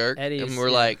a jerk, Eddie's- and we're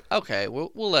yeah. like, okay,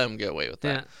 we'll let him get away with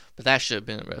that. Yeah. But that should have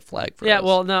been a red flag for Yeah, us.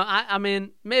 well, no, I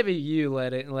mean, maybe you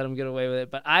let him get away with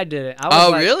it, but I did it. I was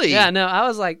Oh, like, really? Yeah, no, I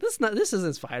was like, this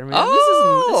isn't Spider-Man. This is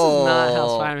not how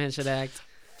Oh. Spider-Man should act.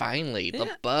 Finally, the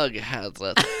Yeah. bug has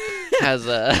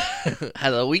a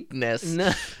has a weakness.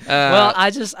 No. Well, I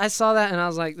saw that and I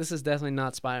was like, this is definitely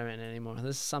not Spider-Man anymore.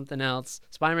 This is something else.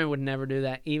 Spider-Man would never do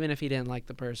that, even if he didn't like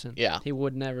the person. Yeah. He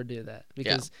would never do that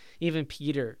because even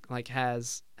Peter like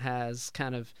has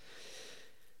kind of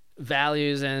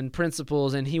values and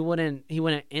principles, and he wouldn't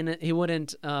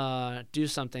do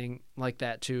something like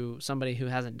that to somebody who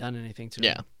hasn't done anything to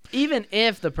Yeah. him. Even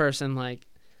if the person like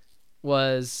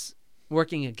was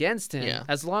working against him, Yeah.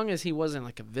 as long as he wasn't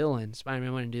like a villain,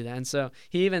 Spider-Man wouldn't do that. And so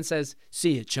he even says,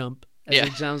 "See ya, chump," as Yeah.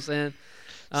 he jumps in.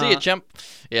 See you, chump.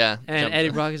 Yeah. And jump Eddie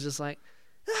in. Brock is just like,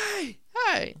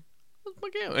 Hey, what's my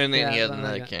camera? And then Yeah, he has something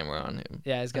another like that. camera on him.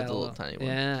 yeah, he's got That's a little tiny one.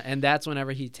 Yeah, and that's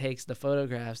whenever he takes the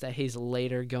photographs that he's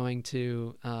later going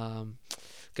to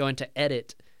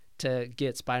edit to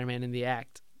get Spider-Man in the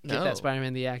act. Get No. that Spider-Man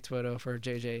in the act photo for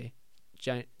J.J.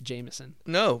 Jameson.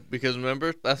 No, because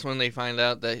remember, that's when they find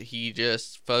out that he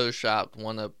just photoshopped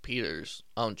one of Peter's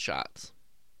own shots.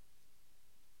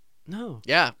 No.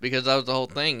 Yeah, because that was the whole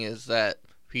thing, is that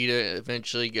Peter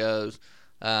eventually goes,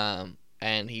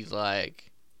 and he's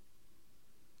like,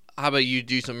 how about you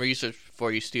do some research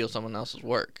before you steal someone else's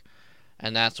work?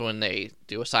 And that's when they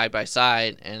do a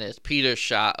side-by-side, and it's Peter's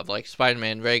shot of, like,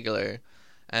 Spider-Man regular,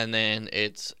 and then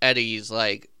it's Eddie's,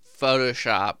 like,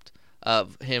 photoshopped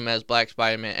of him as Black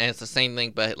Spider-Man, and it's the same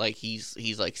thing, but, like, he's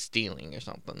like, stealing or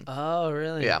something. Oh,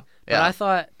 really? Yeah, But yeah. I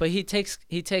thought, but he takes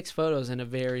photos in a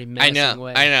very menacing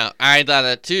way. I know. I thought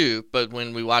that too, but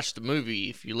when we watched the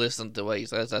movie, if you listen to what he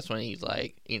says, that's when he's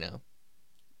like,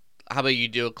 how about you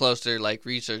do a closer, like,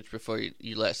 research before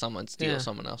you let someone steal Yeah.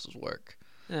 someone else's work?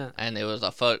 Yeah. And it was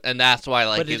a photo, and that's why,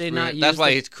 like, But did he not that's use why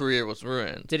the- his career was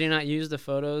ruined. Did he not use the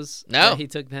photos No. that he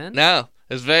took then? No,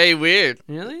 it's very weird.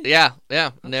 Really? Yeah,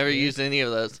 never weird. used any of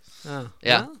those. Oh.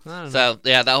 Yeah. Well, I don't know. So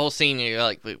yeah, that whole scene, you're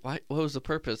like, wait, what was the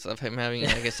purpose of him having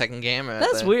like a second camera?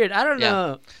 That's there? weird. I don't Yeah.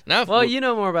 know. No, Well, you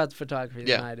know more about the photography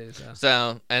Yeah. than I do. So.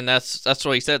 So, and that's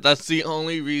what he said. That's the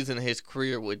only reason his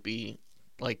career would be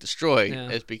like destroyed Yeah.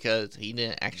 is because he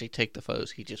didn't actually take the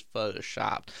photos. He just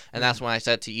photoshopped, and that's when I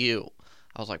said to you,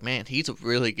 I was like, man, he's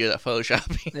really good at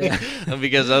photoshopping. Yeah.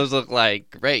 Because those look like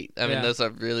great. I mean, Yeah. those are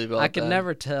really well I could done.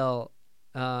 never tell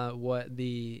what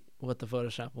the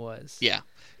Photoshop was. Yeah,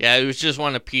 it was just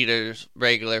one of Peter's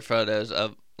regular photos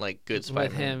of like good With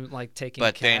Spider-Man. him like taking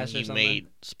But cash then or he something. made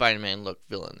Spider-Man look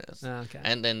villainous. Oh, okay.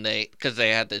 And then because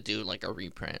they had to do like a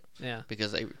reprint Yeah.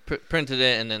 because they printed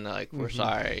it, and then they're like, we're Mhm.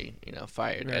 sorry,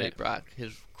 fired Right. Eddie Brock.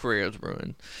 His career is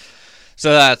ruined. So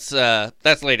that's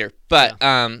later. But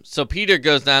so Peter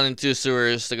goes down into the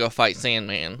sewers to go fight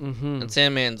Sandman, Mm-hmm. and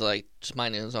Sandman's like just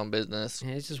minding his own business,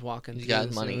 Yeah, he's just walking. He's through got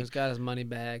the money. sewers, He's got his money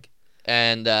bag.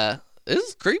 and this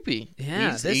is creepy. Yeah,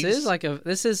 He's- this he's- is like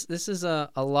this is a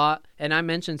lot. And I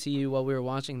mentioned to you while we were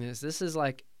watching this. This is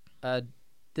like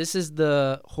this is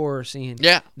the horror scene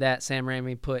yeah. that Sam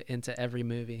Raimi put into every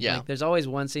movie. Yeah. Like, there's always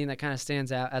one scene that kind of stands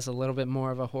out as a little bit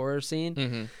more of a horror scene.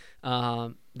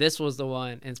 Mm-hmm. This was the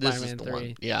one in This Spider-Man is the 3.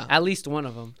 one. Yeah. At least one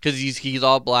of them. Because he's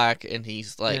all black, and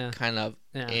he's like Yeah. kind of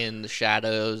Yeah. in the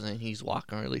shadows, and he's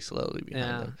walking really slowly behind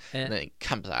Yeah. him, and then he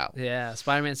comes out. Yeah,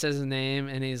 Spider-Man says his name,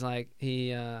 and he's like,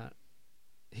 he kind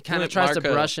of Flint tries to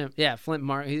Marko. brush him. Yeah, Flint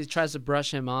Marko. He tries to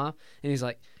brush him off, and he's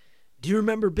like, "Do you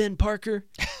remember Ben Parker?"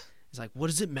 He's like, "What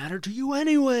does it matter to you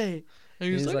anyway?"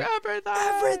 And he's He's like, like,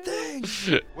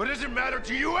 everything. What does it matter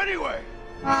to you anyway?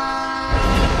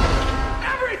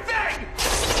 Everything!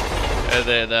 And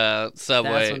then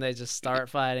Subway, That's when they just start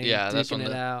fighting. Yeah, and that's duking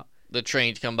when it out. the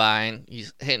trains come by, and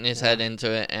he's hitting his head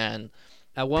into it, and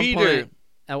At one Peter-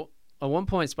 point, at one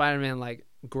point, Spider-Man like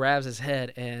grabs his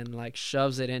head and like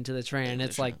shoves it into the train. And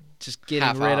it's like just getting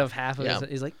Half rid off. of half of Yeah. his.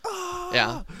 He's like, "Ah!"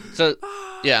 yeah. So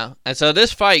yeah, and so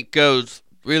this fight goes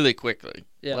really quickly.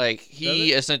 Yeah. Like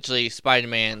he essentially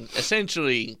Spider-Man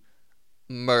essentially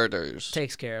murders.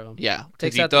 takes care of him. Yeah, because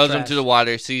Takes he out the throws him trash. to the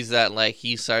water, sees that like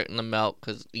he's starting to melt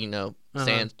because Uh-huh.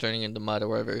 sand's turning into mud or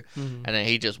whatever, Mhm. and then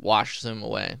he just washes him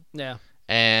away. Yeah.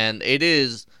 And it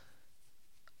is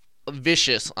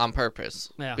vicious on purpose.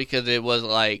 Yeah. Because it was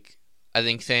like I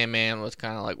think Sandman was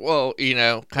kind of like, whoa,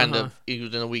 kind Uh-huh. of he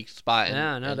was in a weak spot.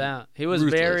 Yeah, no doubt. He was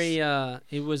ruthless.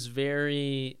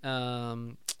 very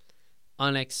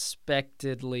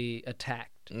unexpectedly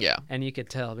attacked. Yeah. And you could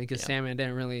tell because Yeah.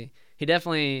 Sandman he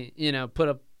definitely, put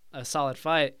up a solid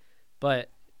fight, but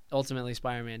ultimately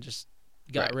Spider-Man just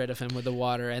got Right. rid of him with the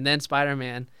water. And then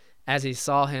Spider-Man, as he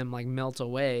saw him like melt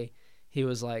away, he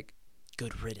was like,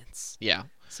 good riddance. Yeah.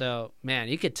 So, man,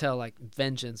 you could tell like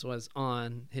vengeance was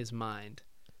on his mind.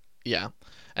 Yeah.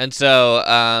 And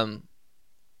so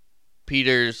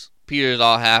Peter's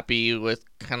all happy with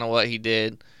kind of what he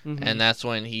did. Mhm. And that's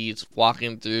when he's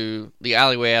walking through the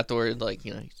alleyway afterwards, like,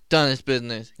 he's done his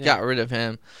business, Yeah. got rid of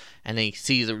him, and then he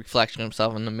sees a reflection of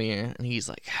himself in the mirror, and he's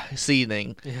like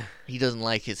seething. Yeah. He doesn't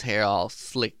like his hair all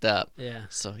slicked up, Yeah.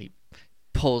 so he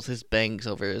pulls his bangs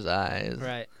over his eyes.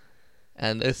 Right.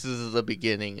 And this is the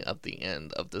beginning of the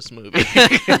end of this movie.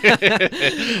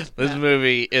 This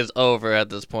movie is over at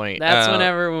this point. That's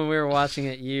when we were watching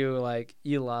it, you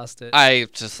lost it. I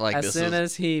just like as this. soon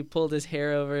as he pulled his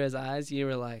hair over his eyes, you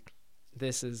were like,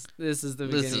 this is the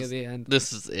beginning of the end.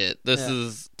 This is it. This Yeah.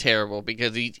 is terrible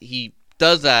because he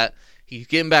does that. He's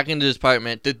getting back into his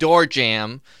apartment. The door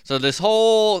jam. So this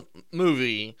whole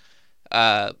movie,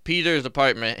 Peter's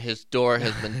apartment, his door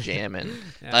has been jamming.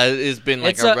 Yeah. It's been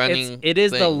like a running. It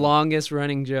is the thing. longest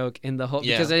running joke in the whole,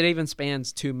 Yeah. because it even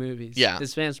spans 2 movies. Yeah. It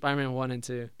spans Spider-Man 1 and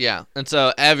 2. Yeah, and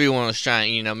so everyone was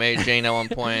trying. Mary Jane at one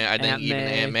point. I think Aunt even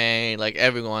May. Aunt May. Like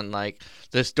everyone. Like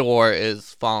this door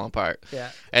is falling apart.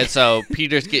 Yeah. And so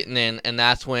Peter's getting in, and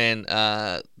that's when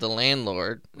the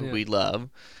landlord, who Yeah. we love,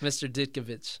 Mr.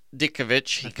 Ditkovich.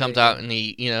 Ditkovich, he That's comes right, out and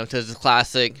he, does his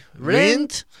classic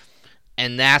rent,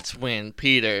 and that's when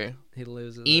Peter, He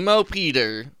loses. it. emo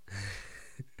Peter,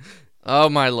 oh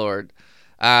my lord,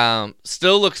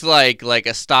 still looks like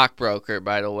a stockbroker,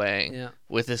 by the way, Yeah.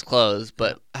 with his clothes,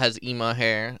 but has emo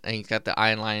hair, and he's got the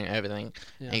eyeliner and everything.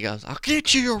 Yeah. And he goes, "I'll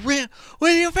get you your rent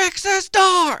when you fix this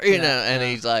door," and Yeah.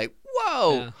 he's like,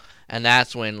 "Whoa!" Yeah. And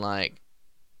that's when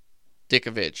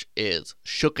Ditkovich is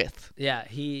shooketh. Yeah,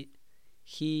 he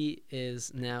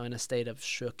is now in a state of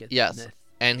shooketh. Yes.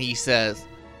 And he says,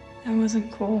 That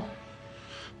wasn't cool.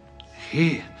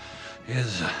 He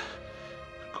is a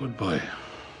good boy.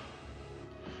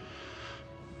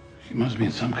 He must be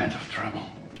in some kind of trouble.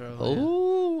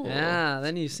 "Oh, Yeah,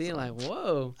 then you see like,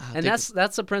 whoa. I And think-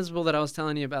 that's the principle that I was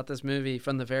telling you about this movie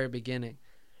from the very beginning.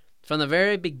 From the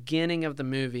very beginning of the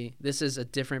movie, this is a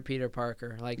different Peter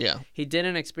Parker. Like, Yeah. he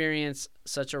didn't experience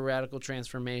such a radical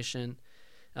transformation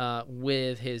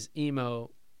with his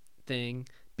emo thing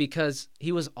because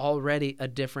he was already a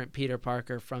different Peter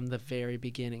Parker from the very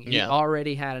beginning. He Yeah.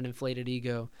 already had an inflated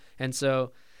ego. And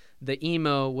so the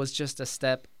emo was just a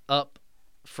step up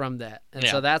from that. And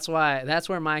Yeah. so that's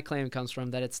where my claim comes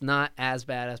from, that it's not as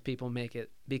bad as people make it,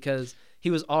 because he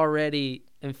was already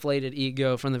inflated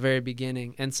ego from the very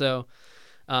beginning. And so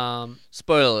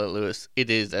spoiler alert, Lewis, it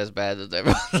is as bad as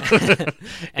ever.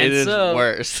 And It is so-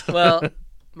 worse. well,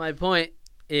 my point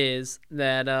is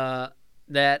that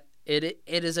that it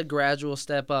is a gradual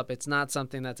step up. It's not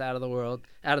something that's out of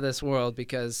this world,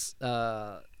 because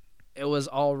it was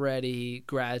already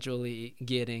gradually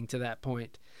getting to that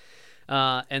point.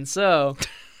 And so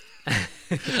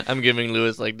I'm giving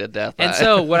Lewis like the death and eye.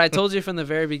 so what I told you from the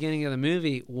very beginning of the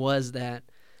movie was that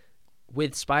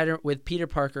with Peter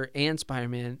Parker and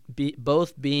Spider-Man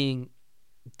both being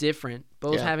different,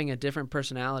 both Yeah. having a different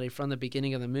personality from the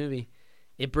beginning of the movie,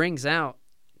 it brings out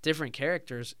different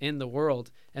characters in the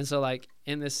world. And so, like,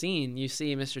 in this scene, you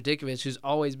see Mr. Ditkovich, who's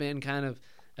always been kind of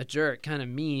a jerk, kind of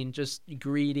mean, just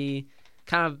greedy,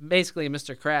 kind of basically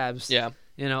Mr. Krabs. Yeah.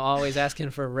 Always asking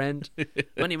for rent.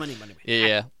 Money, money, money.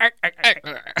 Yeah.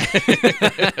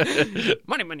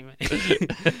 Money, money, money.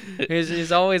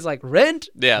 he's always like, rent?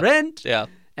 Yeah. Rent? Yeah.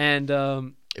 And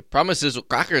It promises with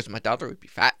crackers my daughter would be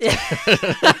fat.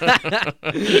 I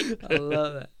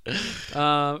love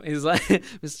that. He's like,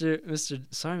 sorry,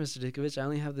 Mr. Ditkovich, I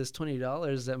only have this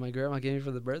 $20 that my grandma gave me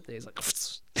for the birthday. He's like,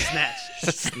 snatch.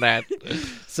 Snap.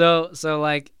 So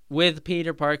like, with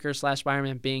Peter Parker /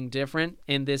 Spider-Man being different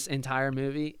in this entire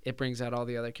movie, it brings out all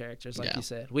the other characters, like Yeah. you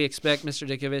said. We expect Mr.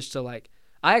 Ditkovich to, like,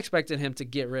 I expected him to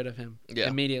get rid of him Yeah.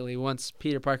 immediately once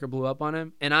Peter Parker blew up on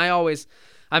him. And I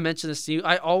mentioned this to you,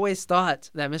 I always thought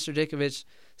that Mr. Ditkovich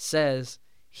says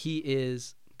he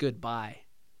is goodbye,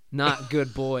 not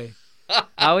good boy. I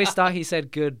always thought he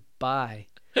said goodbye,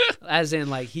 as in,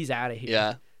 like, he's out of here.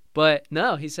 Yeah. But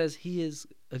no, he says he is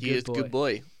a He good is boy. a good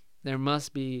boy. He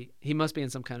must be in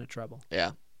some kind of trouble.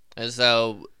 Yeah. And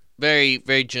so very,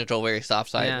 very gentle, very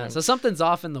soft side. Yeah, so something's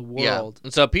off in the world. Yeah.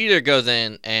 And so Peter goes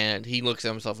in and he looks at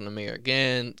himself in the mirror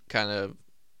again, kind of,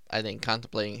 I think,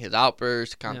 contemplating his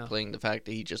outburst, contemplating the fact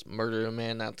that he just murdered a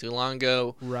man not too long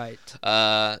ago. Right.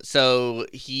 So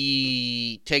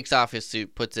he takes off his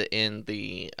suit, puts it in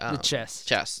the chest.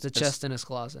 Chest. The chest in his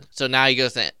closet. So now he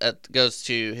goes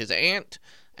to his aunt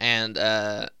and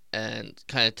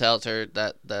kind of tells her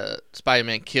that the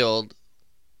Spider-Man killed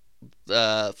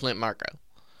Flint Marko.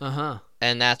 Uh-huh.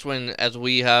 And that's when, as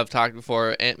we have talked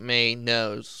before, Aunt May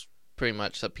knows pretty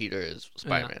much that Peter is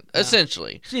Spider-Man. Yeah.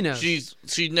 Essentially. She knows. She's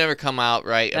never come out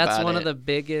right about it. That's one of the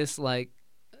biggest, like,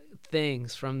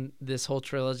 things from this whole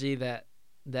trilogy that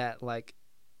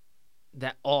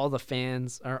all the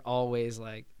fans are always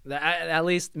like, at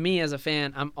least me as a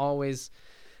fan, I'm always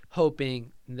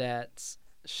hoping that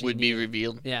she would be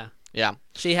revealed. Yeah. Yeah.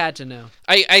 She had to know.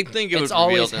 I think it It's was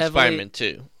always revealed in Spider-Man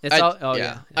 2.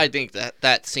 Yeah. I think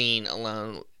that scene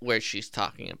alone where she's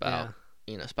talking about,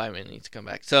 Spider-Man needs to come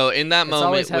back. So in that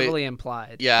moment, it's always heavily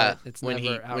implied. Yeah. But it's when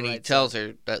never he tells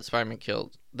her that Spider-Man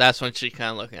killed, that's when she's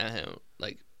kind of looking at him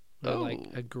like, like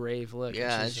a grave look.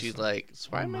 Yeah, and she's like,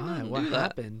 Spider-Man, oh my, what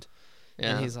happened?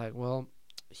 Yeah. And he's like, well,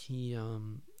 he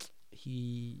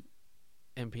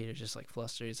and Peter's just like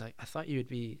flustered. He's like, I thought you would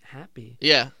be happy.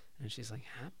 Yeah. And she's like,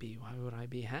 happy? Why would I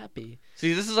be happy?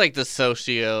 See, this is like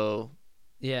the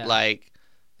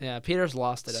yeah, Peter's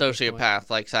lost it.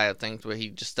 Sociopath like side of things where he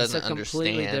just doesn't understand. It's a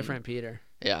completely different Peter.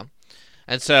 Yeah.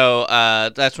 And so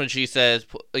that's when she says,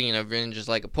 revenge is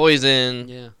like a poison.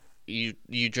 Yeah.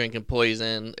 You drinking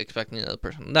poison, expecting the other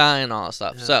person to die and all that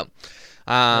stuff. Yeah. So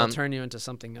it'll turn you into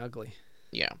something ugly.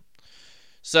 Yeah.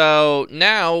 So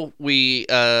now we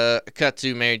cut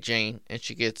to Mary Jane, and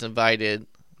she gets invited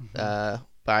by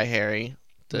Harry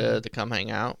to come hang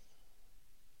out.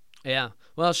 Yeah.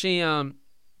 Well, she I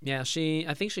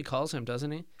think she calls him,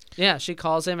 doesn't he? Yeah, she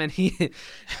calls him, and he,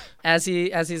 as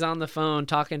he's on the phone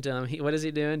talking to him, what is he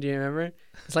doing? Do you remember?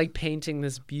 It's like painting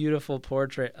this beautiful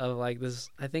portrait of like this.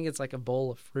 I think it's like a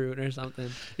bowl of fruit or something.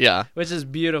 Yeah, which is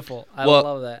beautiful. I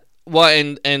love that.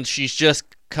 Well, and she's just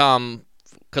come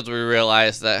because we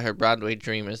realized that her Broadway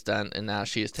dream is done, and now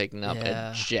she is taking up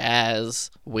a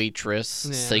jazz waitress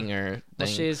singer thing. Well,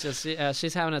 she's just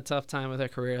she's having a tough time with her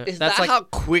career. Is that like, how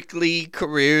quickly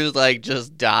careers like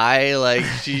just die? Like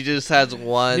she just has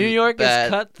one. New York is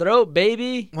cutthroat,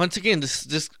 baby. Once again,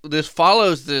 this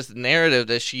follows this narrative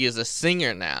that she is a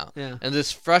singer now, and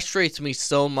this frustrates me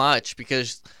so much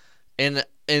because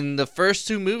in the first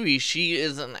two movies, she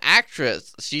is an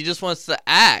actress. She just wants to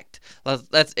act.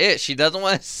 That's it. She doesn't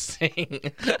want to sing.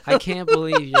 I can't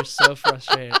believe you're so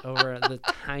frustrated over the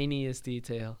tiniest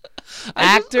detail.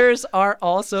 Actors are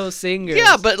also singers.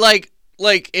 Yeah, but like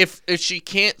if she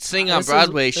can't sing on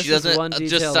Broadway, she doesn't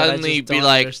just suddenly be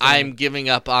like, understand. I'm giving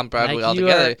up on Broadway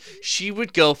altogether. She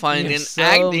would go find an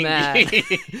acting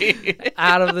gig.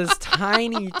 Out of this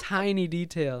tiny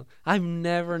detail. I've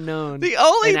never known the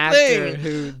only an actor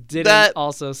who didn't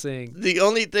also sing. The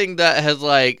only thing that has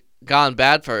like gone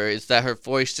bad for her is that her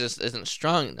voice just isn't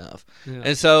strong enough. Yeah.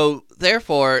 And so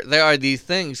therefore there are these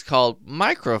things called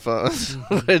microphones,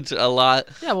 which a lot.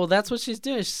 Yeah, well that's what she's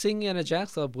doing. She's singing at a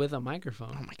jazz club with a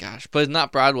microphone. Oh my gosh, but it's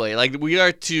not Broadway. Like we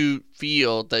are to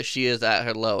feel that she is at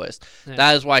her lowest. Yeah.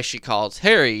 That is why she calls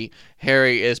Harry.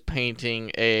 Harry is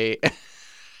painting a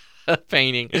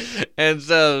painting, and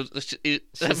so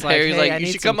Harry's like, you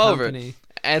should come over.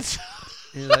 And so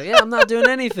he's like, yeah, I'm not doing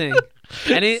anything.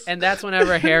 And that's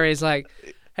whenever Harry's like,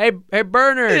 hey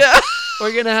Bernard,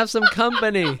 we're gonna have some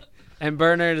company. And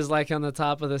Bernard is like on the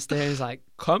top of the stairs. He's like,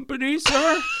 company,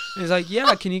 sir? And he's like,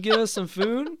 yeah, can you give us some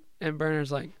food? And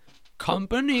Bernard's like,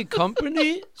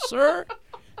 company, sir?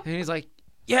 And he's like,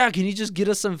 yeah, can you just get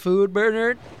us some food,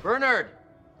 Bernard? Bernard.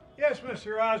 Yes,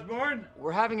 Mr. Osborn.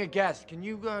 We're having a guest. Can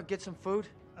you get some food?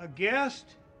 A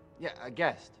guest? Yeah, a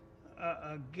guest.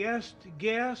 A guest?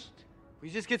 Will you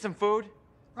just get some food?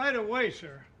 Right away,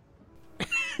 sir.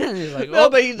 He's like, no,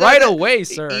 but right away,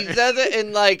 sir. He says it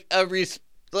in like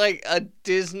a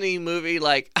Disney movie,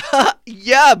 like,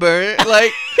 yeah, Bernard,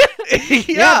 like,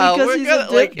 yeah, because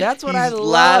he's like, that's what I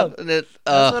love. That's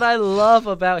what I love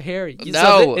about Harry.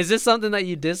 So is this something that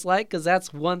you dislike? Because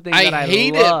that's one thing that I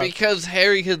hate love. it because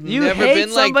Harry has never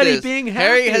been like this. Being happy.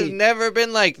 Harry has never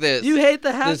been like this. You hate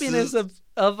the happiness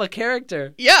of a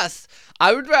character. Yes,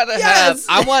 I would rather have.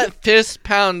 I want fist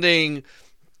pounding.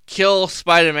 Kill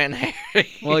Spider-Man Harry.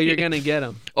 Well, you're gonna get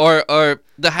him. Or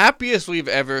the happiest we've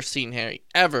ever seen Harry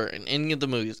ever in any of the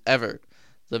movies ever.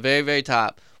 The very very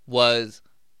top was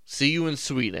See You in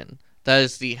Sweden. That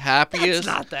is the happiest. That's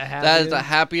not the happiest. That is the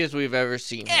happiest we've ever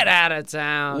seen. Get out of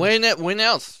town. When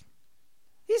else?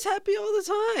 He's happy all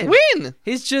the time. When?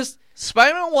 He's just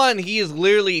Spider-Man 1. He is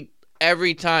literally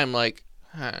every time like.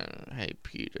 Hey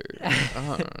Peter,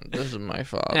 this is my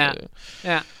father.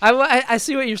 Yeah. I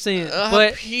see what you're saying,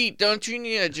 but Pete, don't you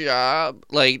need a job?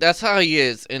 Like that's how he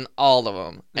is in all of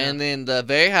them. Yeah. And then the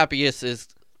very happiest is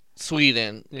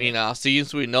Sweden. Yeah. See you in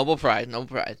Sweden, Nobel Prize. And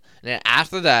then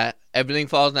after that, everything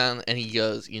falls down, and he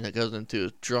goes into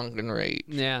a drunken rage.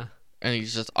 Yeah. And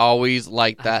he's just always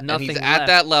like that. And he's nothing at left.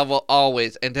 that level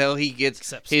always until he gets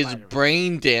Except his Spider-Man.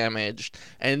 brain damaged.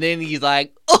 And then he's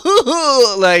like,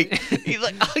 oh, like, he's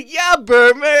like, oh, yeah,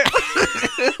 Birdman.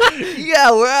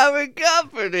 Yeah, we're having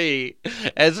company.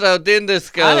 And so then this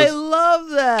goes, I love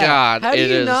that. God, how do it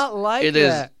you is- not like it is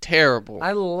that? terrible.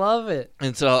 I love it.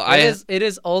 And so It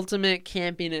is ultimate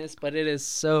campiness, but it is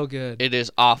so good. it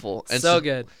is awful. And so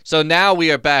good. So now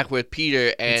we are back with Peter,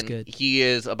 It's and good. he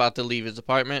is about to leave his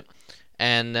apartment,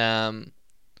 and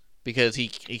because he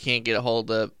can't get a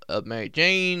hold of Mary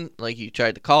Jane, like he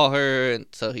tried to call her, and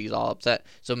so he's all upset.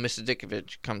 So Mr.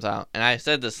 Dickovich comes out, and I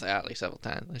said this to Allie several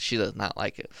times. She does not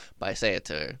like it, but I say it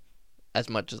to her as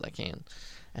much as I can.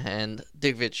 And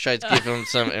Dickovich tries to give him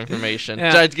some information.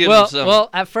 Yeah. Tries to give well, him some. well,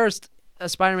 at first,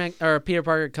 Spider-Man or Peter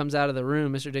Parker comes out of the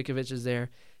room. Mr. Dickovich is there,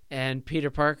 and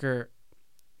Peter Parker,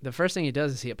 the first thing he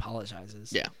does is he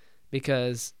apologizes. Yeah.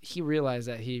 Because he realized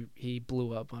that he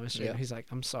blew up on Mr. Yeah. He's like,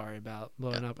 I'm sorry about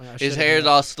blowing up. I His should've hair's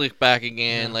done all slicked back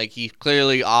again. Yeah. Like he's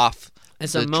clearly off.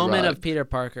 It's the a moment drug. of Peter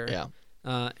Parker.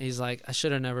 Yeah. He's like, I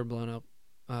should have never blown up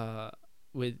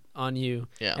on you.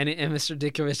 Yeah. And Mr.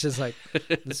 Dickovich is like,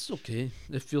 this is okay.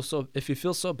 If you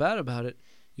feel so bad about it,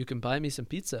 you can buy me some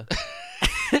pizza.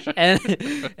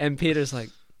 and Peter's like,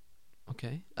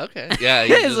 okay. Okay. Yeah.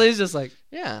 He's just like,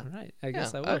 yeah. all right, I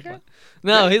guess Yeah, I will. okay.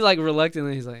 No, he's like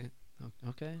reluctantly. He's like,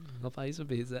 okay, I'll buy you some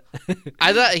pizza.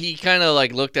 I thought he kind of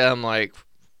like looked at him like,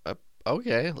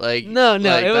 okay, like No,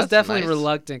 like, it was that's definitely nice.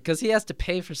 reluctant because he has to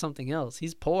pay for something else.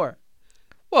 He's poor.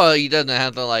 Well, he doesn't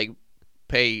have to like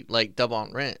pay like double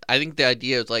on rent. I think the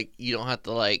idea is like you don't have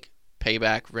to like pay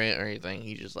back rent or anything.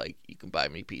 He just like you can buy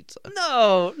me pizza.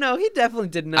 No, he definitely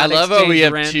did not. I love how we exchange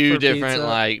have rent two for different pizza.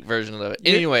 like versions of it.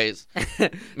 Anyways,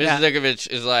 Mrs. Yeah. Dickovich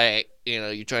is like,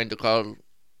 you're trying to call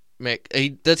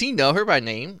Mick. Does he know her by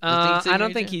name? Does he say I don't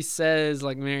Mary think Jane? he says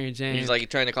like Mary Jane. He's like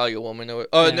trying to call you a woman.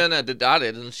 Oh Yeah. no, the daughter.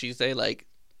 Doesn't she say like,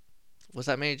 was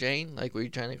that Mary Jane? Like, were you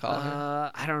trying to call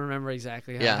her? I don't remember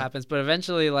exactly how Yeah. it happens, but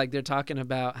eventually, like they're talking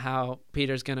about how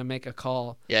Peter's gonna make a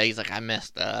call. Yeah, he's like, I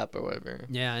messed up or whatever.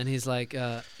 Yeah, and he's like,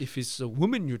 if it's a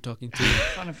woman you're talking to,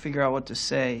 Trying to figure out what to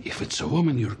say. If it's a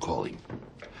woman you're calling,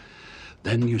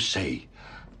 then you say,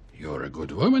 you're a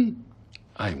good woman,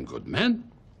 I'm good man.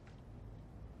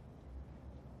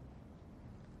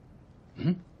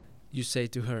 you say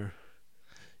to her,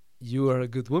 "You are a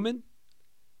good woman,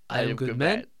 I am good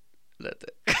man." That's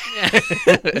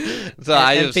it. So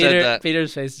I And just said that.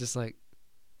 Peter's face just like,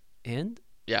 and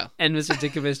Yeah. and Mr.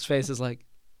 Dickovich's face is like,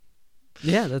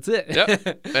 yeah, that's it.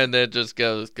 Yep. And then it just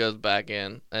goes back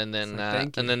in, and then like,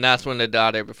 thank you. and then that's when the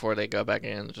daughter, before they go back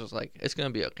in, is just like, it's gonna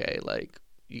be okay. Like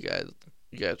you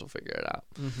guys will figure it out.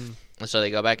 Mhm. And so they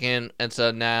go back in, and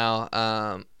so now,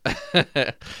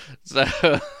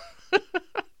 so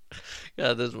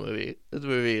yeah, this movie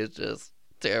is just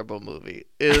terrible movie.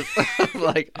 It's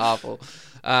like awful.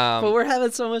 But we're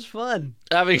having so much fun.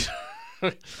 I mean,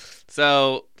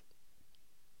 so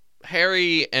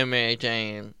Harry and Mary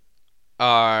Jane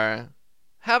are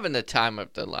having the time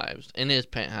of their lives in his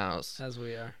penthouse. As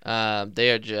we are.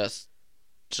 They are just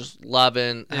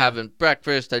loving, having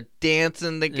breakfast. They're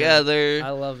dancing together. I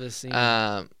love this scene.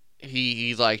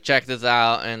 He's like, check this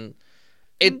out, and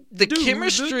the Do the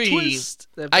chemistry. twist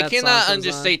that I that cannot song comes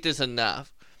understate this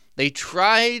enough. They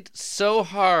tried so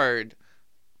hard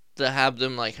to have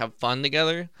them like have fun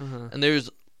together, Uh-huh. and there's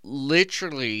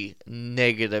literally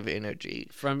negative energy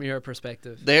From your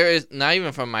perspective. There is not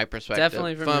even from my perspective.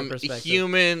 Definitely from your perspective.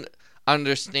 Human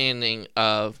understanding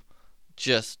of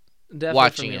just Definitely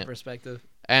watching from your it. perspective.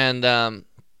 And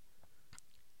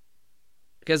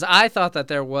Because I thought that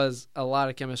there was a lot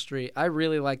of chemistry. I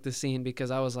really liked the scene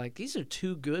because I was like, these are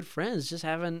two good friends just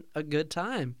having a good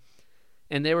time.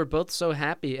 And they were both so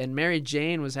happy. And Mary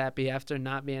Jane was happy after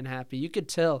not being happy. You could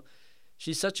tell.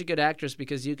 She's such a good actress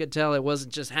because you could tell it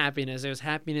wasn't just happiness. It was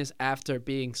happiness after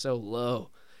being so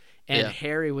low. And Yeah.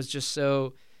 Harry was just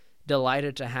so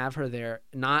delighted to have her there.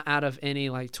 Not out of any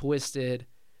like twisted,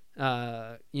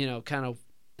 kind of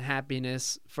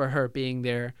happiness for her being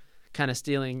there, kind of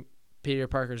stealing Peter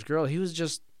Parker's girl. He was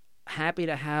just happy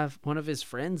to have one of his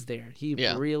friends there. He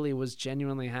Yeah. really was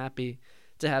genuinely happy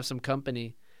to have some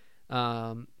company,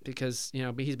 because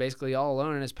he's basically all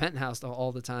alone in his penthouse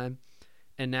all the time,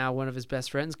 and now one of his best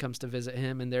friends comes to visit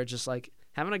him, and they're just like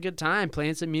having a good time,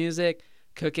 playing some music,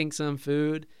 cooking some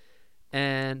food.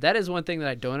 And that is one thing that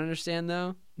I don't understand,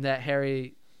 though, that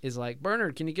Harry is like,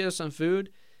 Bernard, can you get us some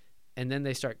food? and then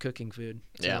they start cooking food.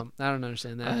 So Yeah. I don't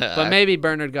understand that. But maybe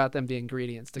Bernard got them the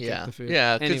ingredients to cook the food.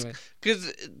 Yeah, Anyway.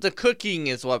 because the cooking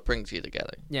is what brings you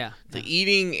together. Yeah. The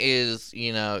eating is,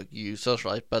 you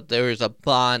socialize, but there is a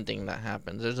bonding that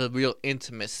happens. There's a real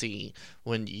intimacy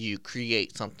when you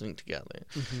create something together.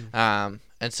 Mm-hmm.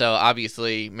 And so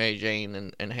obviously Mary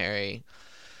Jane and Harry,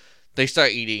 they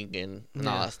start eating and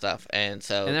all that stuff. And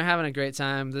so And they're having a great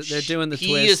time. They're doing the he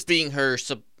twist. is being her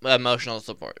emotional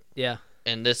support. Yeah.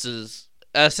 And this is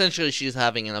essentially she's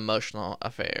having an emotional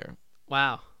affair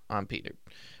Wow. on Peter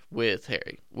with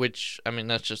Harry, which, I mean,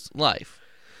 that's just life.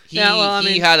 He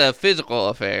had a physical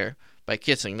affair by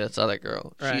kissing this other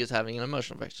girl. Right. She is having an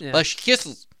emotional affair. Yeah. But she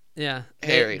kisses Yeah,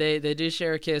 Harry. They do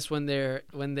share a kiss when they're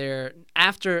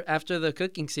after the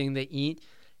cooking scene. They eat,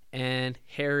 and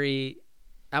Harry,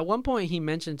 at one point he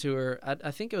mentioned to her,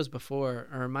 I think it was before,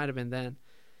 or it might have been then.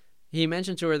 He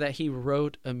mentioned to her that he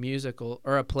wrote a musical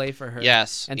or a play for her.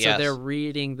 Yes, and yes. so they're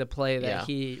reading the play that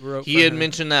he wrote. He for had her.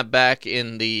 mentioned that back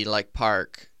in the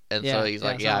park, and so he's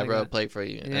like, "Yeah, I something wrote like a play for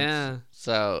you." And Yeah.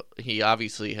 so he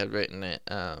obviously had written it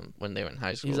when they were in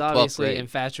high school. He's 12th obviously grade.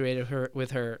 infatuated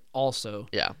with her also.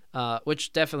 Yeah.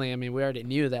 Which definitely, I mean, we already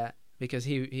knew that because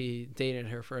he dated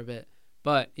her for a bit.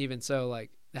 But even so, like,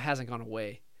 it hasn't gone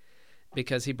away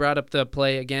because he brought up the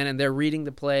play again, and they're reading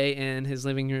the play in his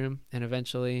living room, and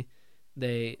eventually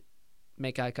they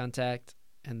make eye contact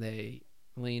and they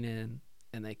lean in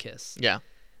and they kiss. Yeah.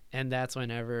 And that's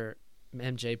whenever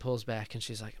MJ pulls back and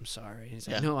she's like, "I'm sorry." And he's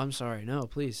like, Yeah. "No, I'm sorry. No,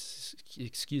 please,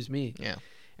 excuse me." Yeah.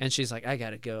 And she's like, "I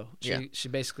gotta go." Yeah. She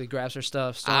basically grabs her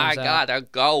stuff, I storms out. gotta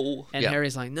go. And Yeah.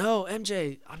 Harry's like, "No,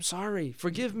 MJ, I'm sorry.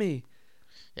 Forgive me."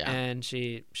 Yeah. And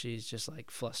she's just like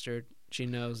flustered. She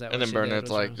knows that. And what then she did Bernard's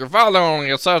was like, wrong. "Your father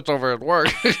only assessed over at work."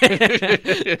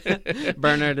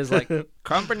 Bernard is like,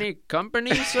 company,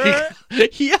 sir.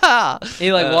 Yeah.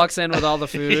 He walks in with all the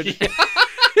food.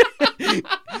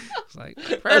 It's like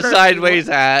A sideways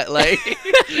hat, like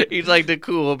he's like the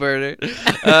cool Bernard.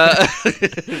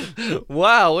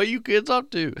 Wow, what are you kids up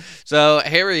to? So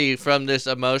Harry, from this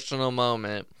emotional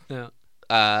moment,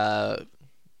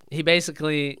 he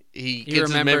basically he he gets his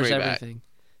remembers memory back. everything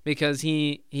because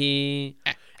he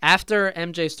after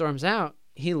MJ storms out,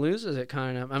 he loses it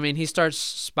kind of. I mean, he starts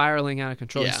spiraling out of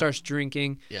control. Yeah. He starts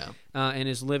drinking in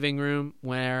his living room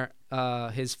where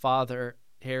his father,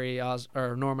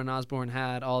 Norman Osborn,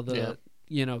 had all the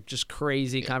just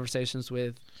crazy conversations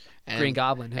with Green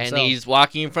Goblin himself. And he's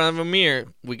walking in front of a mirror.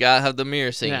 We gotta have the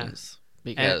mirror scenes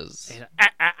because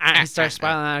he starts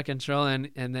spiraling out of control, and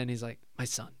then he's like, my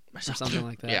son, or something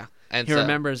like that. Yeah. And he so-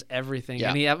 remembers everything.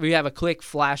 Yeah. And we have a quick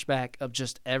flashback of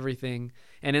just everything.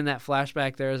 And in that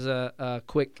flashback, there's a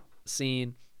quick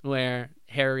scene where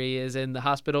Harry is in the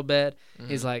hospital bed.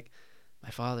 He's like, my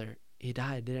father, he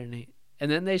died, didn't he? And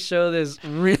then they show this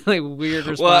really weird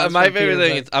response. Well, my from favorite Peter,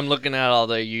 thing like, is I'm looking at all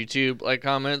the YouTube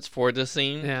comments for the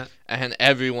scene, and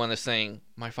everyone is saying,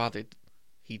 "My father,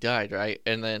 he died, right?"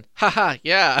 And then, haha,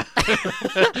 yeah.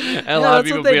 And a lot of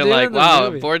people being like, "Wow,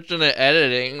 unfortunate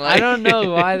editing." Like, I don't know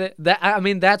why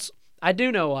I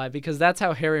do know why, because that's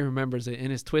how Harry remembers it in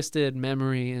his twisted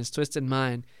memory, in his twisted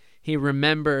mind. He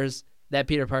remembers that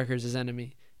Peter Parker is his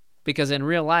enemy, because in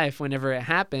real life, whenever it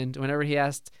happened, whenever he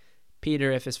asked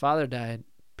Peter if his father died,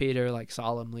 Peter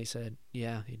solemnly said,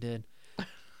 "Yeah, he did."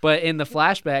 But in the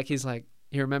flashback,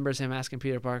 he remembers him asking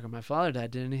Peter Parker, "My father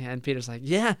died, didn't he?" And Peter's like,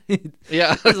 "Yeah."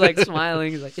 Yeah. He's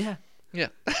smiling. He's like, "Yeah." Yeah.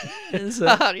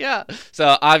 So, yeah.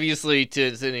 So obviously to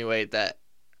insinuate that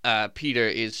Peter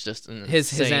is just an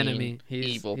his insane, enemy. He's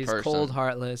evil he's person. cold,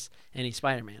 heartless, and he's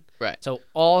Spider-Man. Right. So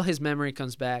all his memory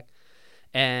comes back.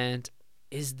 And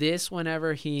is this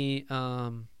whenever he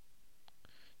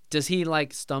does he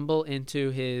stumble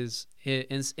into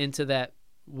into that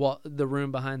the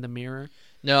room behind the mirror?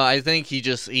 No, I think he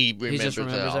remembers,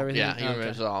 remembers it all. everything? Yeah, he Okay.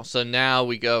 remembers it all. So now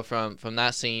we go from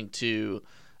that scene to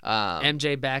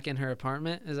MJ back in her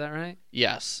apartment. Is that right?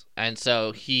 Yes, and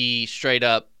so he straight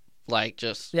up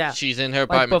she's in her Like,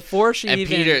 apartment before she and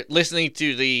even- Peter listeing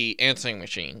to the answering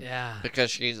machine. Yeah. because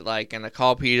she's gonna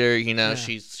call Peter.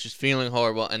 She's feeling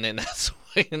horrible, and then that's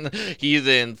when he's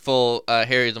in full.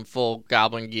 Harry's in full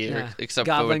Goblin gear, Yeah. except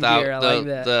Goblin for without gear, I like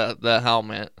that. the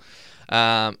helmet.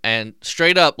 And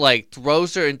straight up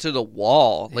throws her into the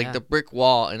wall, Yeah. the brick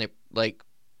wall, and it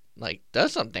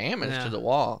does some damage Yeah. to the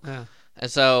wall. Yeah.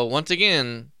 And so once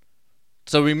again,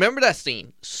 remember that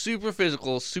scene, super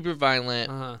physical, super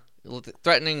violent,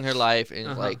 threatening her life, and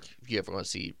if you ever want to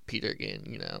see Peter again,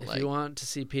 If you want to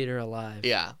see Peter alive,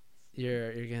 yeah,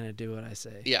 you're gonna do what I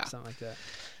say. Yeah. Something like that.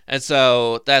 And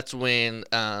so that's when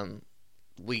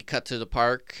we cut to the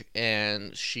park,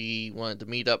 and she wanted to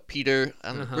meet up Peter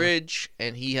on the bridge,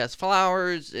 and he has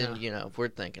flowers, and we're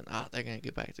thinking, they're gonna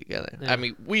get back together. Yeah. I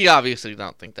mean, we obviously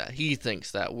don't think that. He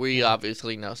thinks that. We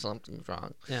obviously know something's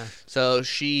wrong. Yeah. So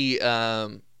she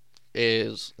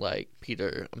is like,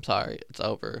 Peter, I'm sorry, it's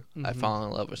over. I fall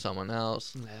in love with someone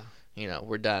else. Yeah.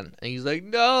 We're done. And he's like,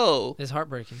 no. It's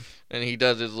heartbreaking. And he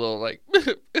does his little like.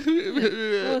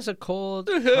 It was a cold,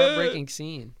 heartbreaking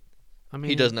scene. I mean,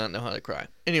 he does not know how to cry.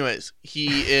 Anyways,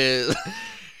 he is.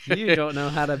 You don't know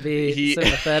how to be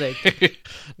sympathetic.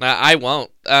 Nah, I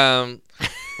won't. When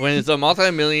it's a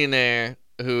multimillionaire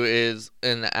who is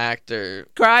an actor,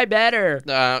 cry better.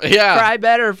 Cry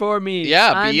better for me.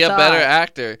 Yeah, be a better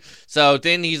actor. So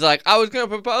then he's like, I was gonna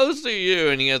propose to you,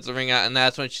 and he has the ring out, and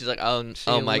that's when she's like, oh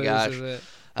my gosh.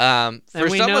 For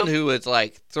someone who was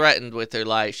like threatened with her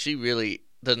life, she really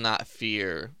does not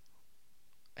fear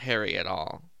Harry at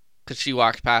all. Because she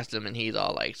walks past him and he's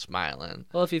all like smiling.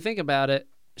 Well, if you think about it,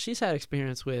 she's had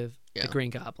experience with the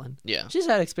Green Goblin. Yeah. She's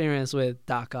had experience with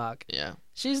Doc Ock. Yeah.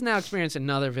 She's now experienced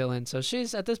another villain. So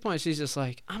she's at this point, she's just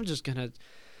like, I'm just gonna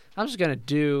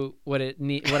do what I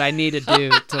need to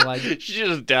do to like. She's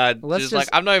just done. She's like,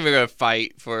 I'm not even gonna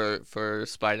fight for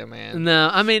Spider-Man. No,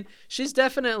 I mean, she's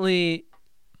definitely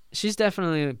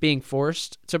being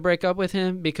forced to break up with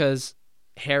him because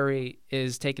Harry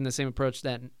is taking the same approach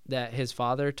that his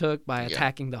father took by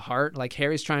attacking the heart. Like,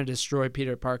 Harry's trying to destroy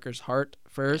Peter Parker's heart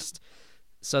first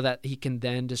so that he can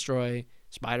then destroy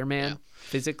Spider-Man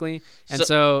physically. And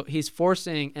so he's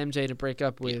forcing MJ to break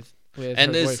up with her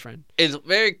boyfriend. It's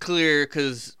very clear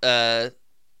because it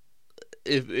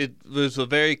was a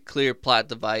very clear plot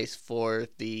device for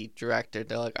the director.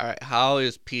 They're like, all right, how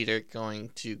is Peter going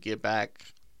to get back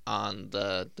on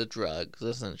the drugs,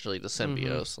 essentially the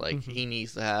symbiotes? He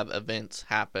needs to have events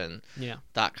happen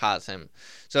that cause him.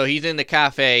 So he's in the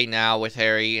cafe now with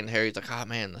Harry, and Harry's like, oh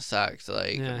man, this sucks.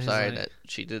 Like, I'm sorry that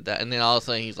she did that. And then all of a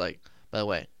sudden he's like, by the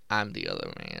way, I'm the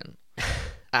other man.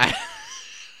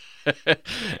 And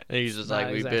he's just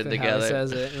like, we've been together.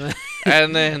 Says it.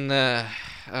 And then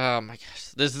oh my gosh,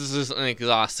 this is just an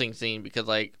exhausting scene because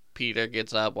like Peter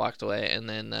gets up, walks away, and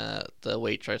then the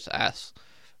waitress asks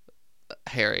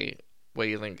Harry, what do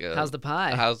you think of? How's the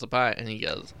pie? How's the pie? And he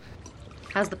goes,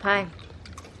 how's the pie?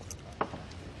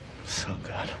 So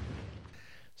good.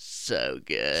 So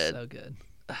good. So good.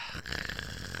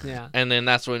 Yeah. And then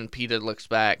that's when Peter looks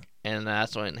back, and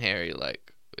that's when Harry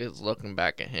like is looking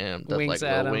back at him, does winks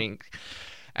like at a him. wink.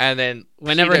 And then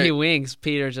whenever he winks,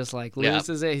 Peter just like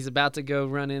loses it. He's about to go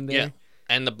run in there. Yeah.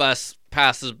 And the bus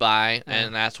passes by,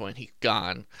 and that's when he's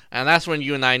gone. And that's when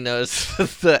you and I notice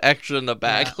the extra in the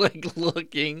back, like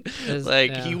looking,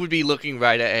 he would be looking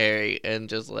right at Harry and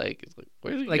just like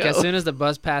where'd he go? As soon as the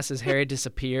bus passes, Harry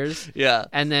disappears. Yeah.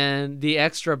 And then the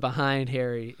extra behind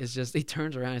Harry is just, he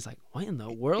turns around. He's like, what in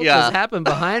the world just happened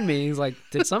behind me? He's like,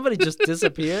 did somebody just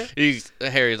disappear?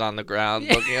 Harry's on the ground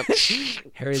looking up.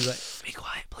 Harry's like, be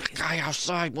quiet, please. The guy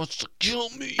outside wants to kill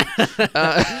me.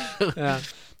 Yeah.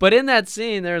 But in that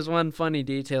scene, there's one funny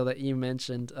detail that you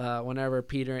mentioned. Whenever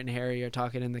Peter and Harry are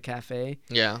talking in the cafe,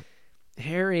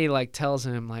 Harry like tells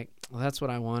him like, well, that's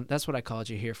what I want. That's what I called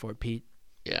you here for, Pete.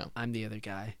 Yeah, I'm the other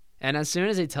guy. And as soon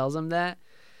as he tells him that,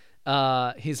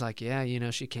 he's like, yeah,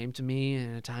 she came to me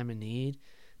in a time of need.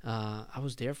 I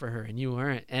was there for her, and you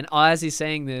weren't. And as he's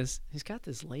saying this, he's got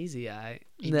this lazy eye.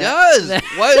 He does.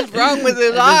 What is wrong with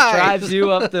his eye? Drives you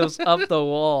up the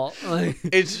wall.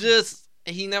 It's just.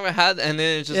 He never had, and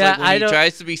then it's just like when he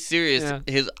tries to be serious,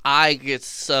 his eye gets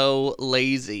so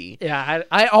lazy. Yeah,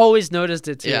 I always noticed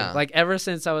it too. Yeah. Like ever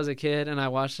since I was a kid and I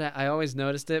watched that, I always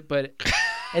noticed it. But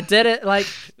it did it like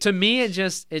to me. It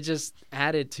just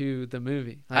added to the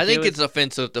movie. Like, I think it's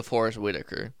offensive to Forrest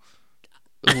Whitaker,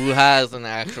 who has an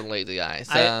actual lazy eye.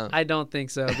 So. I don't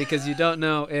think so because you don't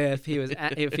know if he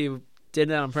did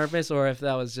that on purpose or if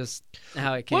that was just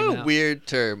how it came out. What a weird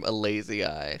term, a lazy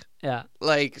eye. Yeah.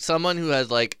 Like someone who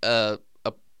has like a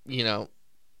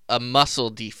muscle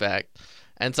defect,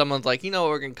 and someone's like, you know what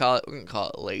we're gonna call it? We're gonna call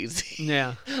it lazy.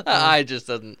 Yeah. Eye just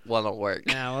doesn't want to work.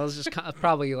 Yeah, well, it's just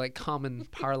probably like common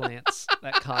parlance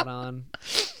that caught on.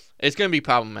 It's gonna be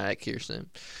problematic here soon.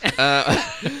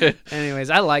 Anyways,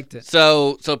 I liked it.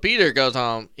 So Peter goes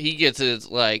home. He gets his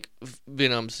like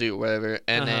Venom suit, whatever,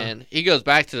 and then he goes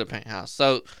back to the penthouse.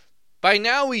 So by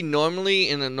now, we normally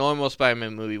in a normal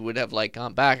Spider-Man movie would have like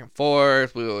gone back and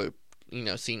forth. We would,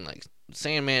 seen like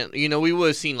Sandman. We would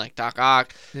have seen like Doc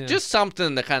Ock. Yeah. Just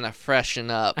something to kind of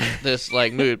freshen up this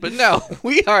like mood. But no,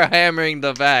 we are hammering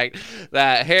the fact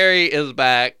that Harry is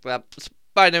back. That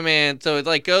Spider-Man. So it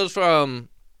like goes from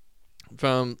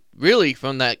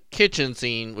that kitchen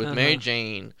scene with Mary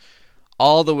Jane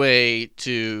all the way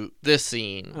to this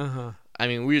scene. Uh-huh. I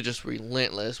mean, we're just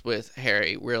relentless with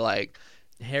Harry. We're like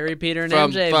Harry, Peter, and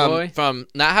MJ, boy. From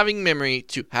not having memory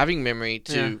to having memory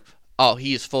to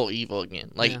he is full evil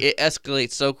again. Like it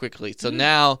escalates so quickly. So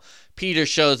now Peter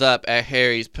shows up at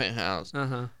Harry's penthouse.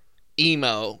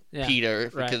 Emo Peter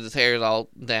because his hair is all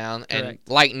down and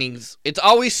lightning's. It's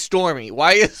always stormy.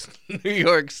 Why is New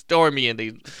York stormy?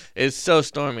 And it's so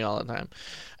stormy all the time.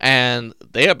 And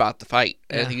they're about to fight,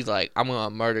 and he's like, "I'm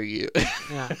gonna murder you."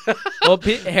 Well,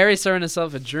 Harry's serving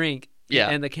himself a drink. Yeah.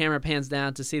 And the camera pans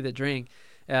down to see the drink.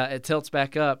 It tilts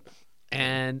back up,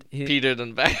 and Peter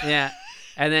then back. Yeah.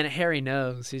 And then Harry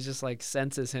knows. He just like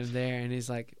senses him there, and he's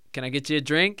like, "Can I get you a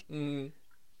drink?" Mm.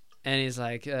 And he's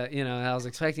like, I was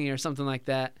expecting you or something like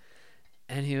that.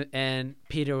 And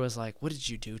Peter was like, "What did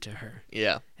you do to her?"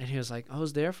 Yeah. And he was like, "I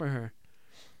was there for her."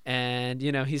 And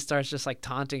he starts just like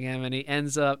taunting him, and he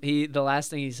ends up the last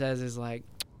thing he says is like,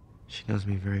 She knows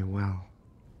me very well.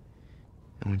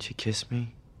 And when she kissed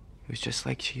me, it was just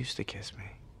like she used to kiss me.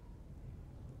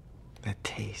 That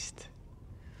taste.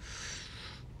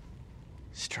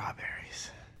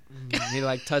 Strawberries. He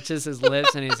like touches his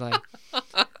lips and he's like,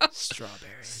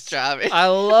 strawberries. I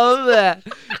love that.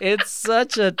 It's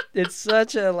such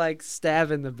a like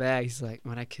stab in the back. He's like,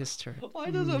 when I kissed her. Why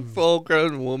does a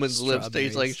full-grown woman's lips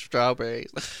taste like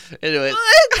strawberries? Anyways.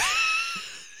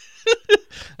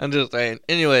 I'm just saying.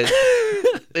 Anyways,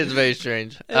 it's very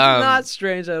strange. It's not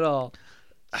strange at all.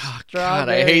 Oh, God,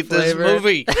 I hate flavor. this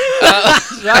movie.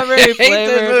 Strawberry flavor. I hate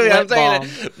this movie. I'm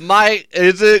saying it.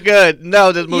 Is it good?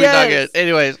 No, this movie's not good.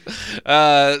 Anyways,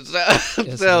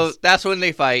 so that's when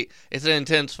they fight. It's an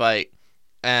intense fight,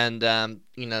 and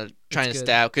trying to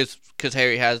stab because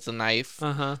Harry has the knife.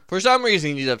 For some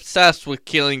reason, he's obsessed with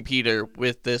killing Peter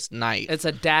with this knife. It's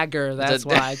a dagger. That's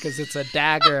why, because it's a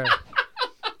dagger.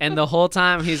 And the whole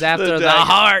time he's after the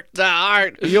heart. The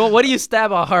heart. What do you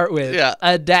stab a heart with? Yeah.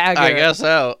 A dagger. I guess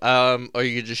so. Or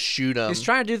you could just shoot him. He's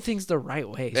trying to do things the right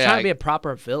way. He's trying to be a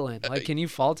proper villain. Like, can you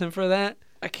fault him for that?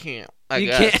 I can't.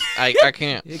 You can't. I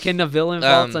can't. Can a villain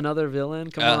fault another villain?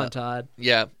 Come on, Todd.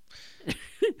 Yeah.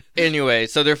 Anyway,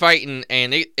 so they're fighting,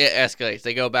 and it escalates.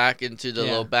 They go back into the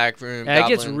little back room. Yeah, it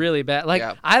gets really bad. Like,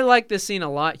 I like this scene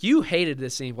a lot. You hated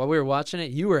this scene. While we were watching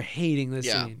it, you were hating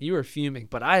this scene. You were fuming.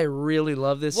 But I really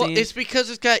love this scene. Well, it's because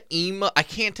it's got emo. I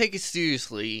can't take it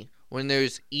seriously when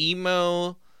there's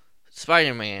emo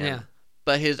Spider-Man. Yeah.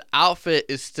 But his outfit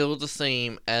is still the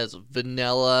same as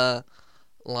vanilla,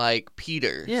 like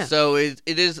Peter. Yeah. So it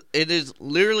is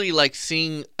literally like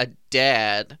seeing a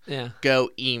dad go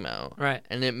emo. Right.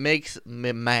 And it makes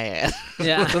me mad.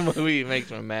 Yeah. The movie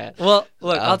makes me mad. Well,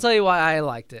 look, I'll tell you why I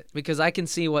liked it. Because I can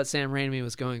see what Sam Raimi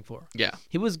was going for. Yeah.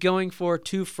 He was going for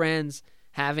two friends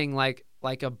having like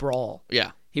a brawl.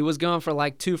 Yeah. He was going for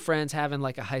like two friends having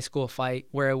like a high school fight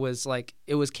where it was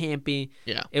campy.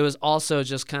 Yeah. It was also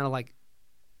just kind of like,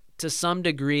 to some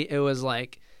degree, it was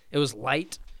light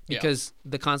because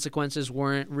the consequences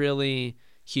weren't really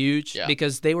huge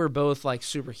because they were both like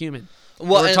superhuman.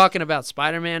 Well, we're talking about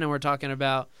Spider-Man and we're talking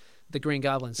about the Green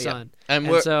Goblin's son.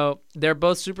 And so they're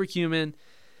both superhuman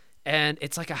and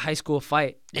it's like a high school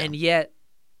fight. Yeah. And yet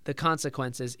the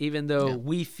consequences, even though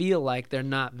we feel like they're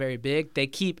not very big, they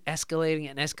keep escalating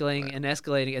and escalating and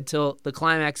escalating until the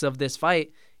climax of this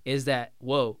fight is that,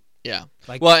 whoa. Yeah.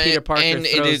 Like Peter Parker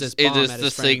throws this bomb it is at the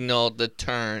his friend. signal, the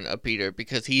turn of Peter,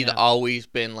 because he'd always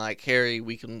been like, Harry,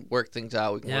 we can work things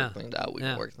out, we can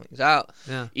work things out.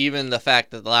 Yeah. Even the fact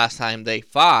that the last time they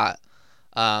fought,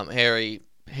 Harry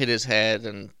hit his head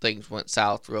and things went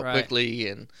south real quickly,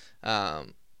 and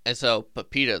so, but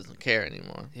Peter doesn't care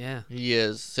anymore. Yeah. He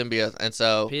is symbiote, and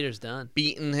so Peter's done.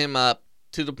 Beating him up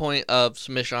to the point of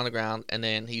submission on the ground, and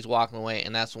then he's walking away,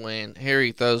 and that's when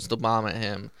Harry throws the bomb at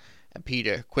him. And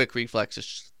Peter, quick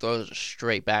reflexes, throws it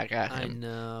straight back at him. I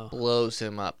know. Blows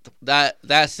him up.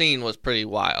 That scene was pretty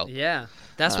wild. Yeah.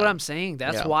 That's what I'm saying.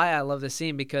 That's why I love this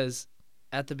scene, because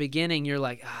at the beginning you're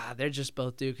like, they're just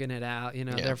both duking it out.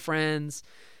 They're friends.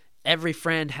 Every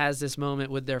friend has this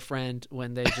moment with their friend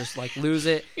when they just like lose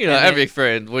it. Every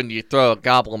friend when you throw a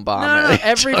goblin bomb at each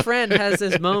every other. friend has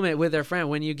this moment with their friend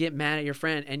when you get mad at your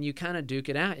friend and you kind of duke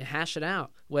it out, you hash it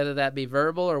out, whether that be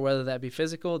verbal or whether that be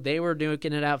physical. They were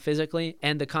duking it out physically,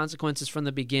 and the consequences from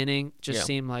the beginning just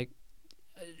seem like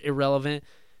irrelevant.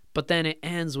 But then it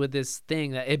ends with this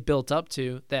thing that it built up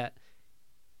to, that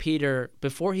Peter,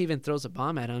 before he even throws a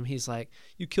bomb at him, he's like,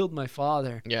 "You killed my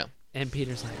father." Yeah. And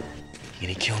Peter's like, "You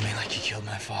gonna kill me like you killed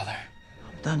my father?"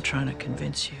 I'm done trying to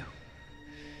convince you.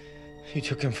 You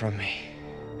took him from me.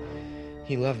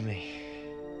 He loved me.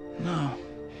 No.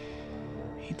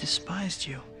 He despised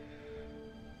you.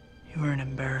 You were an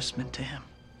embarrassment to him.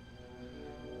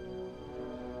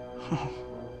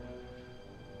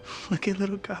 Look at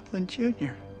little Goblin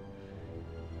Jr.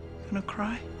 Gonna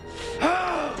cry?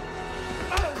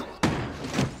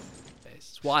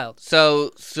 It's wild.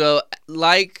 So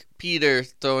like Peter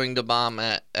throwing the bomb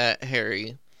at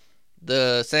Harry,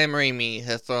 the Sam Raimi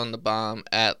has thrown the bomb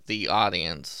at the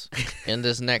audience in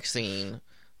this next scene,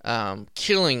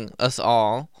 killing us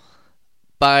all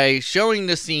by showing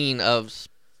the scene of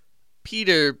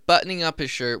Peter buttoning up his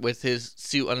shirt with his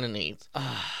suit underneath.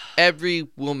 Every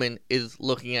woman is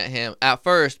looking at him at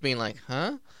first being like,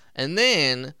 huh? And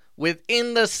then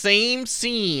within the same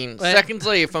scene, seconds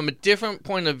later, from a different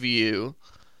point of view,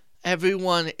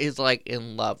 everyone is like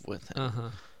in love with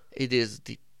him. It is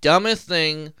the dumbest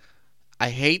thing. I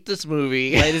hate this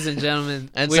movie. Ladies and gentlemen,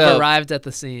 and we've arrived at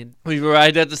the scene. We've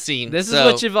arrived at the scene. This is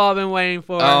what you've all been waiting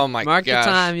for. Oh my Mark gosh.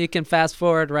 the time. You can fast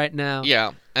forward right now.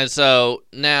 Yeah. And so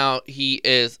now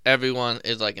everyone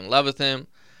is like in love with him.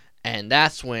 And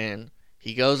that's when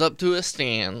he goes up to a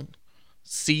stand,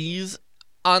 sees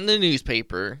on the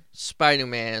newspaper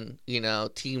Spider-Man,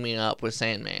 teaming up with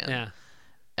Sandman. Yeah.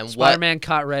 And Spider-Man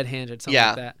caught red-handed, something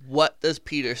like that. What does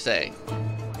Peter say?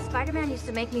 Spider-Man used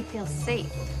to make me feel safe.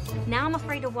 Now I'm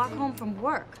afraid to walk home from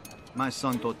work. My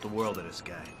son thought the world of this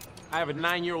guy. I have a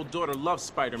 9-year-old daughter who loves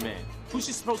Spider-Man. Who's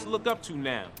she supposed to look up to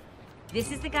now?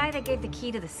 This is the guy that gave the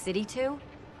key to the city to?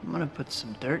 I'm gonna put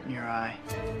some dirt in your eye.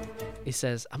 He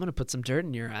says, I'm gonna put some dirt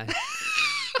in your eye.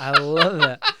 I love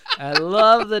that. I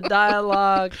love the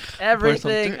dialogue.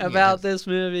 Everything about this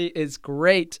movie is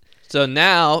great. So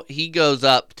now he goes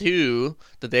up to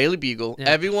the Daily Bugle. Yeah.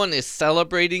 Everyone is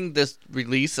celebrating this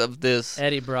release of this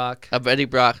Eddie Brock. Of Eddie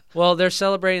Brock. Well, they're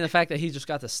celebrating the fact that he just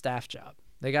got the staff job.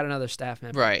 They got another staff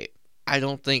member. Right. I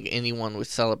don't think anyone would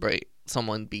celebrate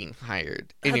someone being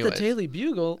hired. Anyways, at the Daily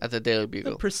Bugle. At the Daily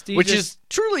Bugle. The prestigious... Which is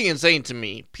truly insane to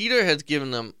me. Peter has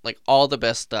given them like all the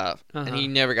best stuff, and he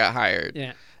never got hired.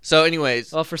 Yeah. So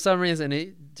anyways. Well, for some reason,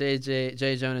 J.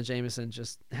 Jonah Jameson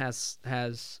just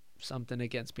has something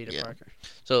against Peter Parker.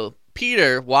 So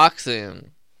Peter walks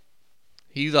in.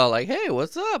 He's all like, "Hey,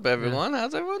 what's up, everyone?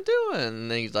 How's everyone doing?" And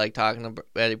then he's like talking to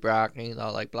Eddie Brock, and he's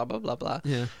all like, "Blah blah blah blah."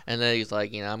 Yeah. And then he's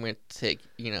like, "I'm gonna take,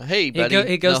 hey, buddy."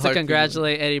 He goes to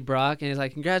congratulate Eddie Brock, and he's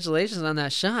like, "Congratulations on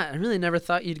that shot. I really never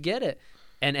thought you'd get it."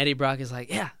 And Eddie Brock is like,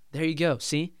 "Yeah, there you go.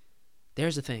 See,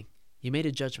 there's the thing. You made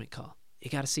a judgment call. You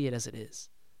got to see it as it is,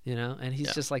 And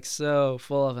he's just like so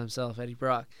full of himself, Eddie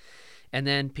Brock. And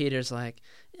then Peter's like,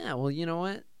 "Yeah, well, you know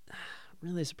what?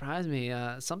 Really surprised me.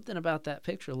 Something about that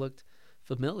picture looked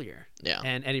familiar." Yeah.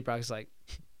 And Eddie Brock's like,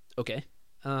 "Okay."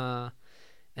 And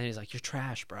he's like, "You're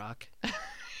trash, Brock."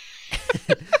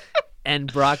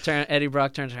 And Eddie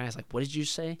Brock turns around. He's like, "What did you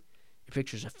say? Your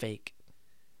pictures are fake."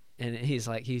 And he's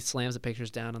like, he slams the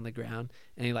pictures down on the ground,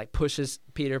 and he like pushes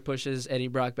Eddie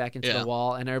Brock back into the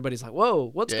wall, and everybody's like, "Whoa,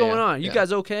 what's going on? You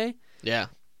guys okay?" Yeah.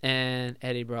 And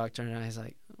Eddie Brock turned around. He's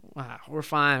like, "Wow, we're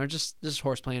fine. We're just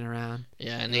horse playing around."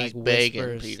 Yeah, and he he's like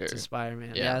begging Peter to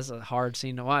Spider-Man. Yeah. Yeah, it's a hard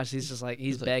scene to watch. He's just like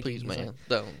he's begging. Please, he's man,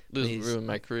 like, don't ruin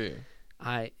my career.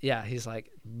 He's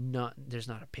like, there's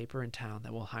not a paper in town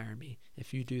that will hire me.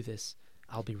 If you do this,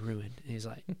 I'll be ruined. And he's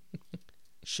like,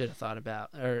 should have thought about,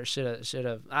 or should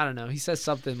have. I don't know. He says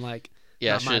something like,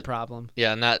 not my problem.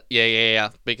 Yeah,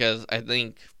 because I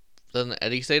think, doesn't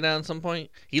Eddie say that at some point?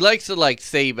 He likes to like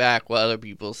say back what other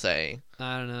people say.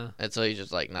 I don't know. And so he's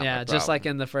just like, not my problem. Just like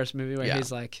in the first movie where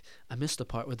he's like, I missed the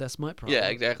part where that's my problem. Yeah,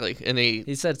 exactly. And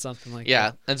he said something like that.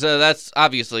 Yeah, and so that's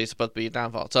obviously supposed to be a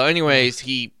downfall. So anyways,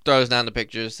 he throws down the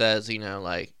picture, says,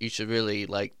 like, you should really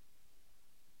like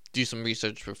do some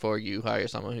research before you hire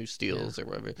someone who steals or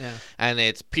whatever. Yeah. And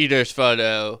it's Peter's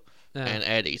photo and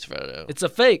Eddie's photo. It's a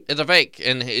fake. It's a fake,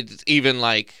 and it's even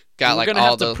like got We're like gonna all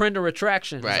have the to print a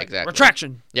retraction. Right, like, exactly.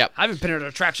 Retraction. Yep. I haven't printed a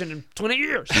retraction in 20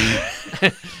 years.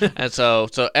 And so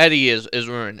Eddie is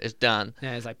ruined. It's done.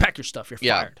 Yeah, he's like, pack your stuff. You're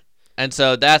fired. And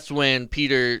so that's when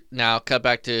Peter now cut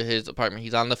back to his apartment.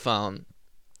 He's on the phone,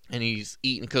 and he's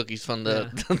eating cookies from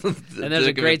the. And there's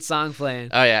a great song playing.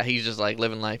 Oh yeah, he's just like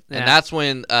living life. Yeah. And that's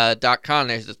when Doc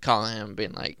Connors is calling him,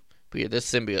 being like, "Peter, this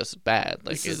symbiote is bad.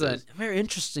 Like, this is a very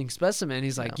interesting specimen."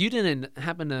 He's like, "You didn't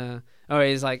happen to." Oh,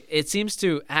 he's like, "It seems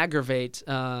to aggravate.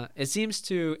 It seems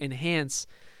to enhance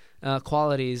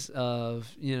qualities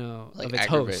of like of its aggravate.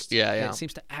 host. Yeah. It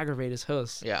seems to aggravate his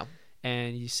host. Yeah."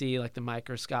 And you see like the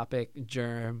microscopic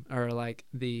germ, or like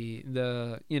the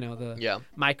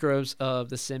microbes of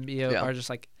the symbiote are just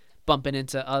like bumping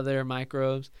into other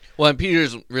microbes. Well, and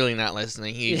Peter's really not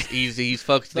listening. He's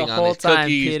focusing the on whole his time.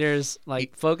 cookies. Peter's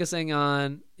like focusing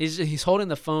on. He's holding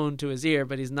the phone to his ear,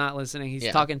 but he's not listening. He's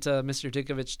talking to Mr.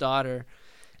 Dickovich's daughter,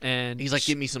 and he's like,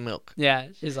 "Give me some milk." Yeah,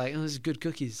 she's like, "Oh, this is good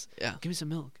cookies. Yeah, give me some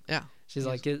milk." Yeah. She's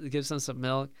like, gives him some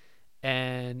milk,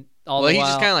 and all Well, the he's while,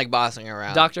 just kind of like bossing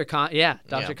around. Dr.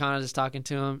 Connor's just talking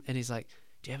to him, and he's like,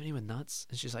 "Do you have any with nuts?"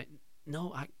 And she's like,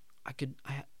 "No, I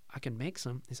could make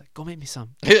some." He's like, "Go make me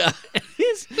some." Yeah.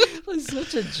 he's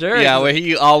such a jerk. Yeah, where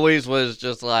he always was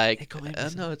just like, "Hey, go make me "Oh,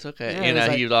 some." no, it's okay." Yeah, You know,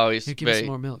 he's he was always "Here, give me very. some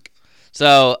more milk.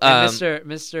 So, And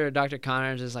Mr. Dr.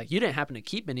 Connors is like, "You didn't happen to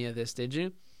keep any of this, did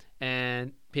you?"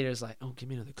 And Peter's like, "Oh, give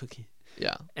me another cookie."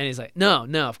 Yeah. And he's like, "No,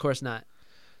 of course not."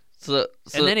 So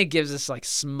and then he gives this like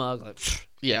smug, like,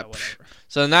 yeah, whatever.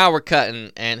 So now we're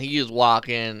cutting, and he is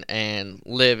walking and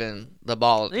living the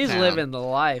ball. Of the He's town. living the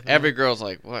life. Man. Every girl's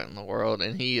like, "What in the world?"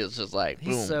 And he is just like,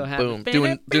 He's boom, so happy. boom,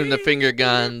 doing the finger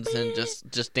guns and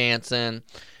just dancing.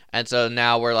 And so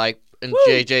now we're like in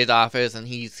JJ's office, and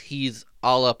he's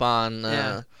all up on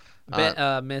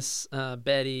Miss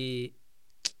Betty.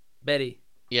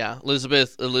 Yeah,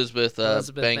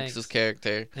 Elizabeth Banks'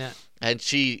 character. Yeah. And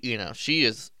she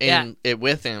is in it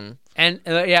with him. And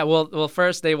well,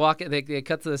 first they they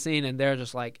cut to the scene, and they're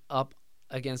just like up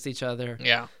against each other.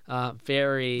 Yeah.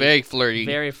 Very flirty.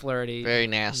 Very flirty. Very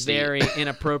nasty. Very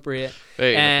inappropriate.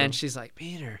 Very and inappropriate. She's like,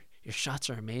 "Peter, your shots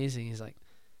are amazing." He's like,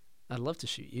 "I'd love to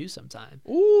shoot you sometime."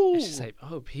 Ooh. And she's like,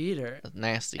 "Oh, Peter." That's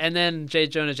nasty. And then J.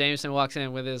 Jonah Jameson walks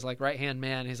in with his like right-hand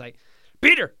man. He's like,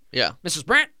 "Peter." Yeah. "Mrs.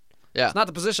 Brent." Yeah. "It's not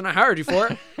the position I hired you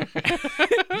for."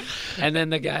 And then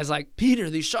the guy's like, "Peter,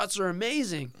 these shots are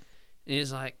amazing." And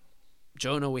he's like,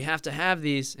 "Jonah, we have to have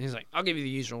these." And he's like, "I'll give you the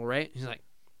usual rate." He's like,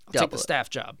 "I'll take the staff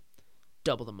job.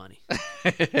 Double the money."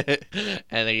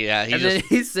 And then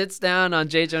he sits down on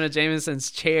J. Jonah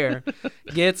Jameson's chair,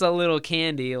 gets a little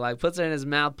candy, like puts it in his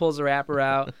mouth, pulls the wrapper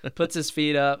out, puts his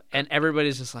feet up, and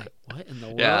everybody's just like, "What in the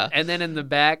world?" Yeah. And then in the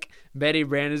back, Betty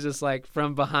Brand is just like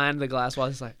from behind the glass wall,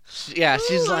 she's like, yeah,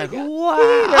 she's "Oh my like, God,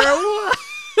 "Wow."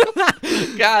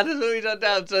 God, this movie done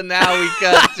down. So now we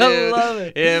cut to I love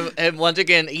it. him, and once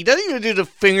again, he doesn't even do the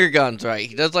finger guns right.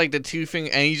 He does like the two finger,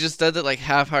 and he just does it like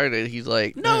half-hearted. He's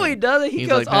like, "No, he doesn't. He He's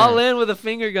goes like, all "Man." in with the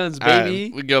finger guns, All right,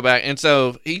 baby." we go back, and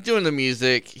so he's doing the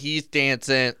music, he's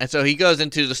dancing, and so he goes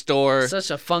into the store, Such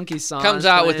a funky song. comes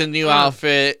out with a playing. new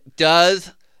outfit,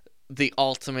 does the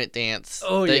ultimate dance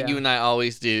that yeah. you and I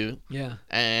always do. Yeah.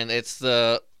 And it's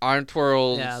the arm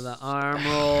twirls. Yeah, the arm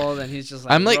roll, and he's just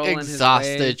like I'm like rolling his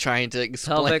exhausted way. trying to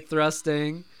explain. Pelvic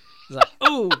thrusting. He's like,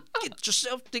 "Ooh, get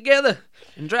yourself together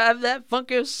and drive that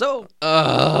funky soul.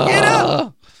 Get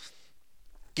up!"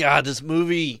 God, this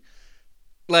movie,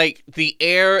 like the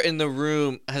air in the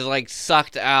room has like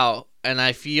sucked out, and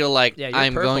I feel like Yeah, you're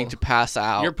I'm purple. going to pass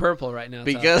out. You're purple right now.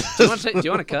 Because Todd. Do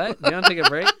you want to cut? Do you want to take a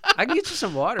break? I can get you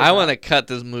some water. I want to cut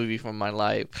this movie from my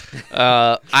life.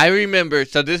 I remember,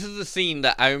 so this is the scene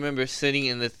that I remember sitting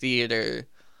in the theater,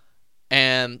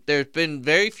 and there's been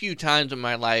very few times in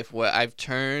my life where I've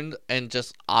turned and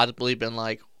just audibly been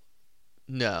like,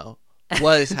 "No,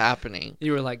 what is happening?"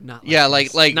 You were like, "Not like yeah,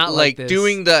 this. like Not like this."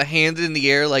 doing the hands in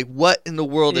the air, like what in the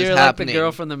world You're is like happening? the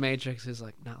girl from The Matrix who's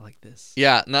like, "Not like this."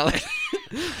 Yeah, not like.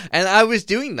 And I was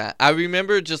doing that. I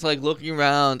remember just like looking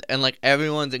around and like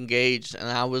everyone's engaged, and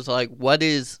I was like, "What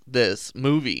is this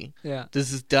movie? Yeah.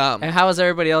 This is dumb." And how was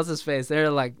everybody else's face? They're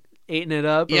like eating it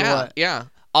up. Or Yeah, what? yeah.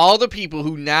 All the people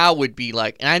who now would be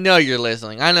like, and I know you're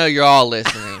listening. I know you're all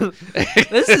listening.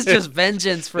 This is just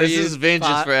vengeance for This you. is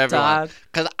vengeance for everyone. Todd.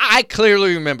 Because I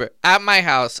clearly remember at my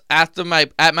house at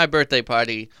my birthday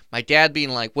party, my dad being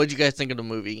like, "What'd you guys think of the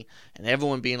movie?" And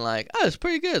everyone being like, "Oh, it's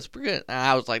pretty good. It's pretty good." And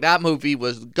I was like, "That movie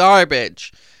was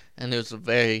garbage." And it was a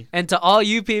very And to all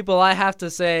you people, I have to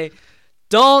say,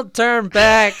 don't turn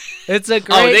back. It's a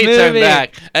great they movie. turned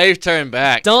back. They've turned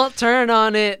back. Don't turn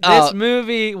on it. Oh. This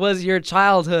movie was your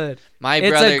childhood. My It's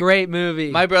brother, a great movie.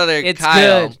 My brother It's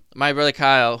Kyle, good. my brother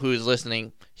Kyle, who is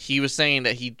listening, he was saying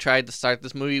that he tried to start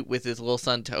this movie with his little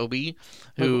son Toby,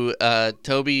 who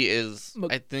Toby is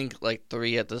I think like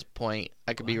 3 at this point.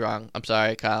 I could be wrong. I'm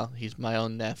sorry, Kyle. He's my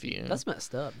own nephew. That's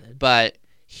messed up, man. But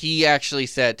he actually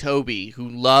said Toby, who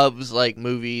loves like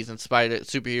movies and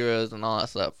superheroes and all that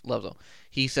stuff, loves them.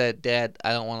 He said, "Dad,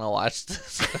 I don't want to watch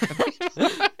this."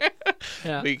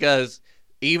 Yeah. Because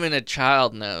even a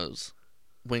child knows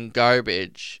when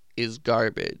garbage is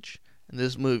garbage. And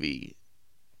this movie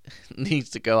needs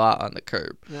to go out on the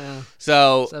curb. Yeah.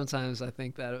 So Sometimes I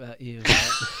think that about you.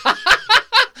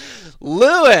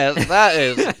 Lewis, that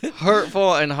is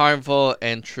hurtful and harmful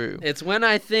and true. It's when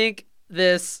I think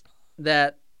this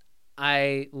that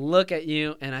I look at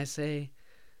you and I say,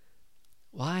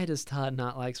 why does Todd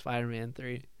not like Spider-Man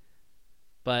 3?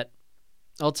 But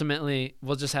ultimately,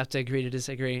 we'll just have to agree to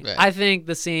disagree. Right. I think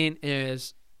the scene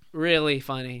is really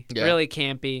funny, Yeah. really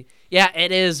campy. Yeah,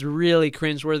 it is really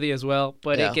cringeworthy as well,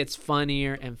 but Yeah. it gets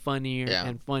funnier and funnier Yeah.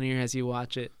 and funnier as you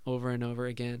watch it over and over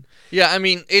again. Yeah, I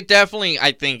mean, it definitely,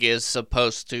 I think, is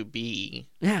supposed to be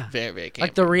Yeah. very, very campy.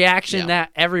 Like the reaction Yeah.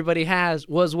 that everybody has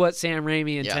was what Sam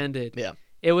Raimi intended. Yeah.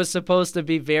 It was supposed to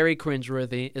be very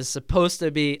cringeworthy. It's supposed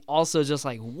to be also just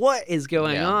like, what is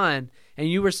going Yeah. on? And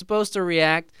you were supposed to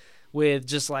react with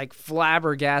just like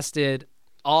flabbergasted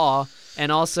awe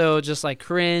and also just like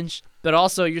cringe, but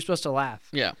also you're supposed to laugh.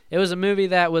 Yeah. It was a movie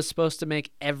that was supposed to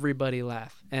make everybody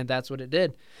laugh, and that's what it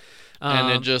did.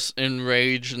 And it just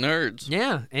enraged nerds.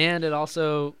 Yeah, and it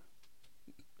also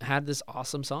had this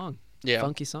awesome song. Yeah.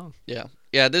 Funky song. Yeah.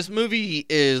 Yeah, this movie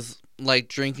is like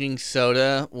drinking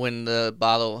soda when the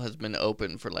bottle has been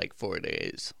open for like 4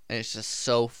 days. And it's just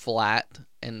so flat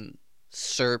and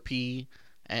syrupy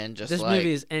and just This like...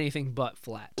 movie is anything but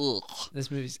flat. Ugh. This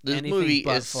movie's This anything movie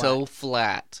but is flat. so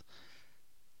flat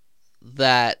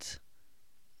that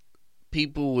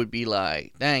people would be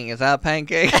like, dang, is that a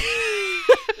pancake?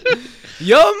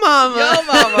 Yo mama! Yo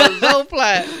mama, so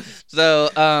flat.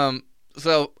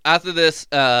 So after this,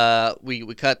 we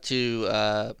cut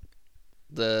to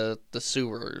the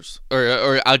sewers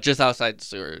or just outside the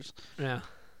sewers. Yeah.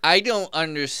 I don't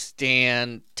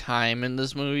understand time in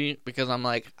this movie because I'm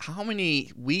like, how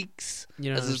many weeks You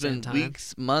don't has this been? understand time?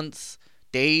 Weeks, months,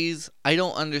 days? I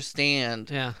don't understand.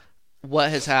 Yeah.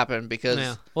 What has happened because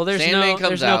Yeah. Well, there's Sandman no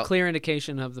comes no out. clear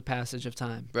indication of the passage of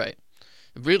time. Right.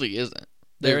 It really isn't.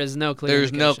 There is no clear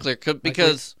There's no indication. clear Like,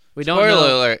 because we don't spoiler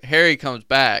know. alert, Harry comes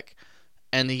back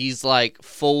and he's like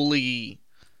fully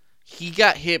he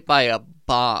got hit by a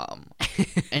bomb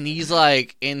and he's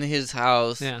like in his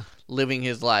house Yeah. living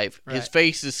his life. His Right.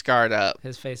 face is scarred up.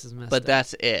 His face is messed But up.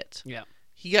 that's it. Yeah.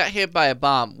 He got hit by a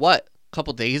bomb. What? A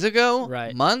couple days ago?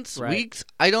 Right. Months? Right. Weeks?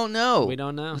 I don't know. We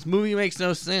don't know. This movie makes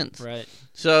no sense. Right.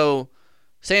 So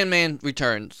Sandman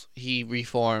returns. He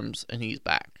reforms and he's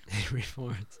back. He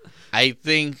reforms. I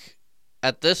think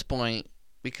at this point,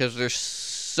 because there's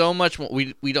so much more,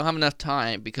 we don't have enough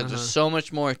time because there's so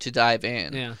much more to dive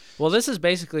in. Yeah. Well, this is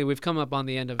basically we've come up on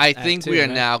the end of. I Act think 2, we are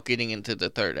right? now getting into the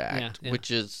third act, Yeah, yeah.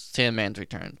 which is Sandman's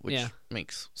return, which Yeah.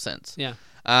 makes sense. Yeah.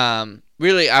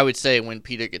 Really, I would say when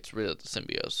Peter gets rid of the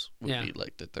symbiotes would Yeah. be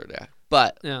like the third act.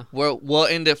 But Yeah. we'll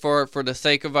end it for the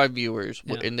sake of our viewers.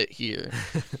 We'll Yeah. end it here,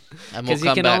 and we'll Because come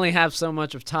you can back. only have so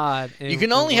much of Todd. You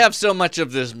can only have so much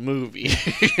of this movie.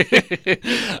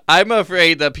 I'm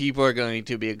afraid that people are going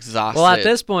to be exhausted. Well, at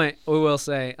this point, we will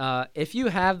say, if you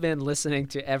have been listening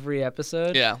to every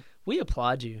episode, Yeah. we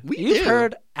applaud you. We You've do.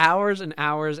 heard hours and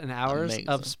hours and hours Amazing.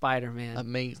 of Spider-Man.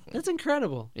 Amazing. That's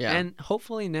incredible. Yeah. And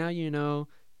hopefully now you know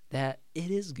that it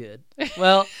is good.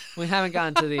 Well, we haven't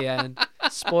gotten to the end.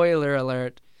 Spoiler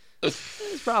alert.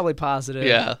 It's probably positive.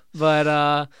 Yeah.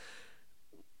 But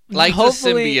Like the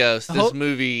hopefully- symbiotes, this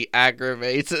movie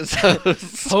aggravates us.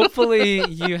 hopefully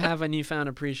you have a newfound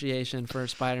appreciation for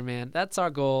Spider-Man. That's our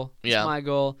goal. It's Yeah. my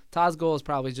goal. Todd's goal is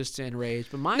probably just to enrage,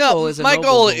 but my goal No, is a my noble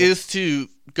goal is to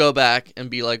go back and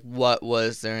be like, what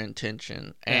was their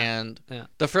intention? Yeah. And Yeah.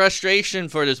 the frustration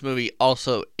for this movie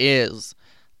also is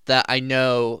that I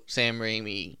know Sam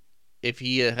Raimi, if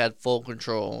he had had full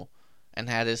control and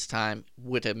had his time,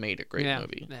 would have made a great Yeah.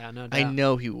 movie. Yeah, no I doubt.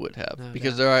 know he would have. No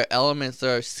because doubt. there are elements,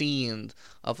 there are scenes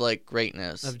of like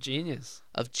greatness. Of genius.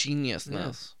 Of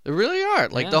geniusness. There really are.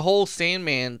 Like Yeah. the whole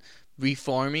Sandman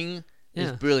reforming is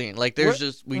Yeah. brilliant. Like there's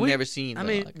We're- just, we've we- never seen I that.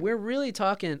 mean, Like, we're really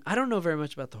talking. I don't know very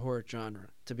much about the horror genre,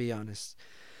 to be honest,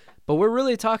 but we're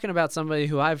really talking about somebody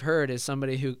who I've heard is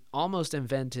somebody who almost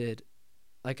invented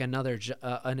like an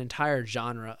entire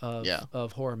genre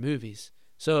of horror movies.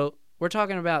 So we're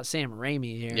talking about Sam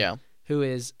Raimi here, Yeah. who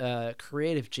is a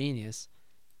creative genius,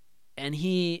 and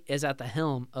he is at the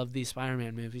helm of these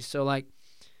Spider-Man movies. So like,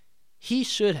 he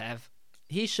should have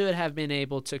been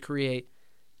able to create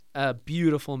a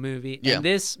beautiful movie. Yeah. And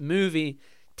this movie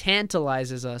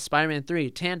tantalizes us. Spider-Man 3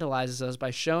 tantalizes us by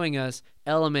showing us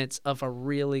elements of a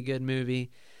really good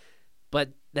movie, but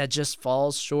that just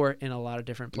falls short in a lot of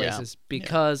different Yeah. places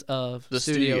because of The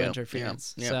studio studio.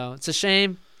 interference. Yeah. So it's a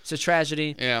shame. It's a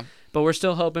tragedy. Yeah. But we're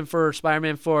still hoping for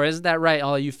Spider-Man 4. Isn't that right,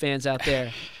 all you fans out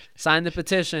there? Sign the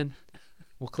petition.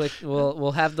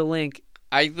 We'll have the link.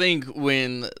 I think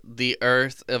when the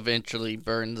Earth eventually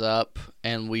burns up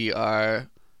and we are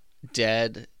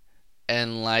dead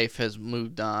and life has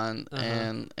moved on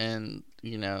and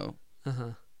you know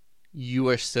you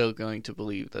are still going to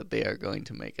believe that they are going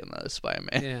to make another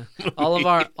Spider-Man. Yeah. All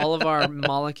of our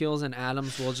molecules and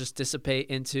atoms will just dissipate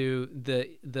into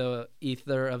the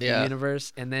ether of the Yeah.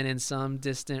 universe, and then in some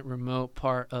distant remote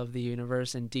part of the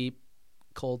universe in deep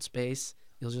cold space,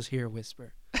 you'll just hear a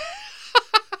whisper.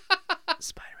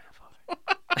 Spider-Man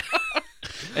father.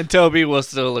 And Toby will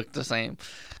still look the same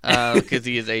because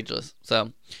he is ageless.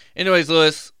 So, anyways,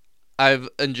 Lewis, I've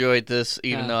enjoyed this,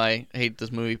 even though I hate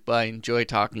this movie, but I enjoy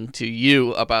talking to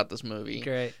you about this movie.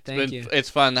 Great, thank you. It's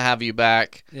fun to have you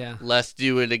back. Yeah. Let's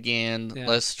do it again. Yeah.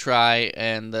 Let's try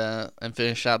and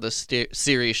finish out this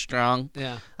series strong.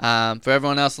 Yeah. For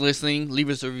everyone else listening, leave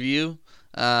us a review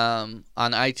on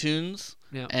iTunes.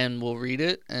 Yeah. And we'll read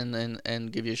it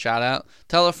and give you a shout out.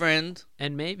 Tell a friend.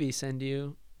 And maybe send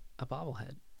you a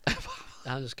bobblehead.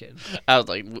 I'm just kidding. I was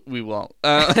like, we won't.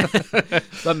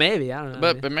 But maybe, I don't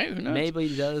know. But maybe, who knows? Maybe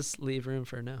he does leave room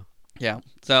for a no. Yeah.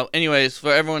 So, anyways,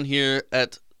 for everyone here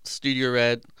at Studio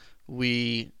Red,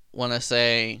 we want to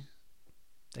say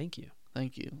thank you.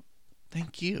 Thank you.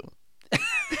 Thank you.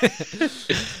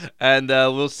 And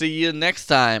we'll see you next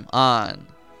time on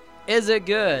Is It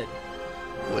Good?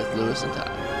 With Lewis and Ty.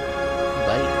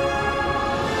 Bye.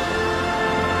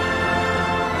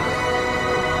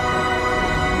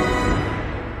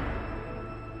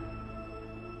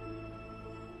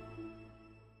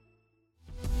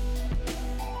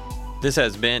 This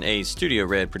has been a Studio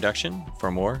Red production.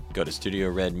 For more, go to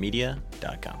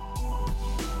StudioRedMedia.com.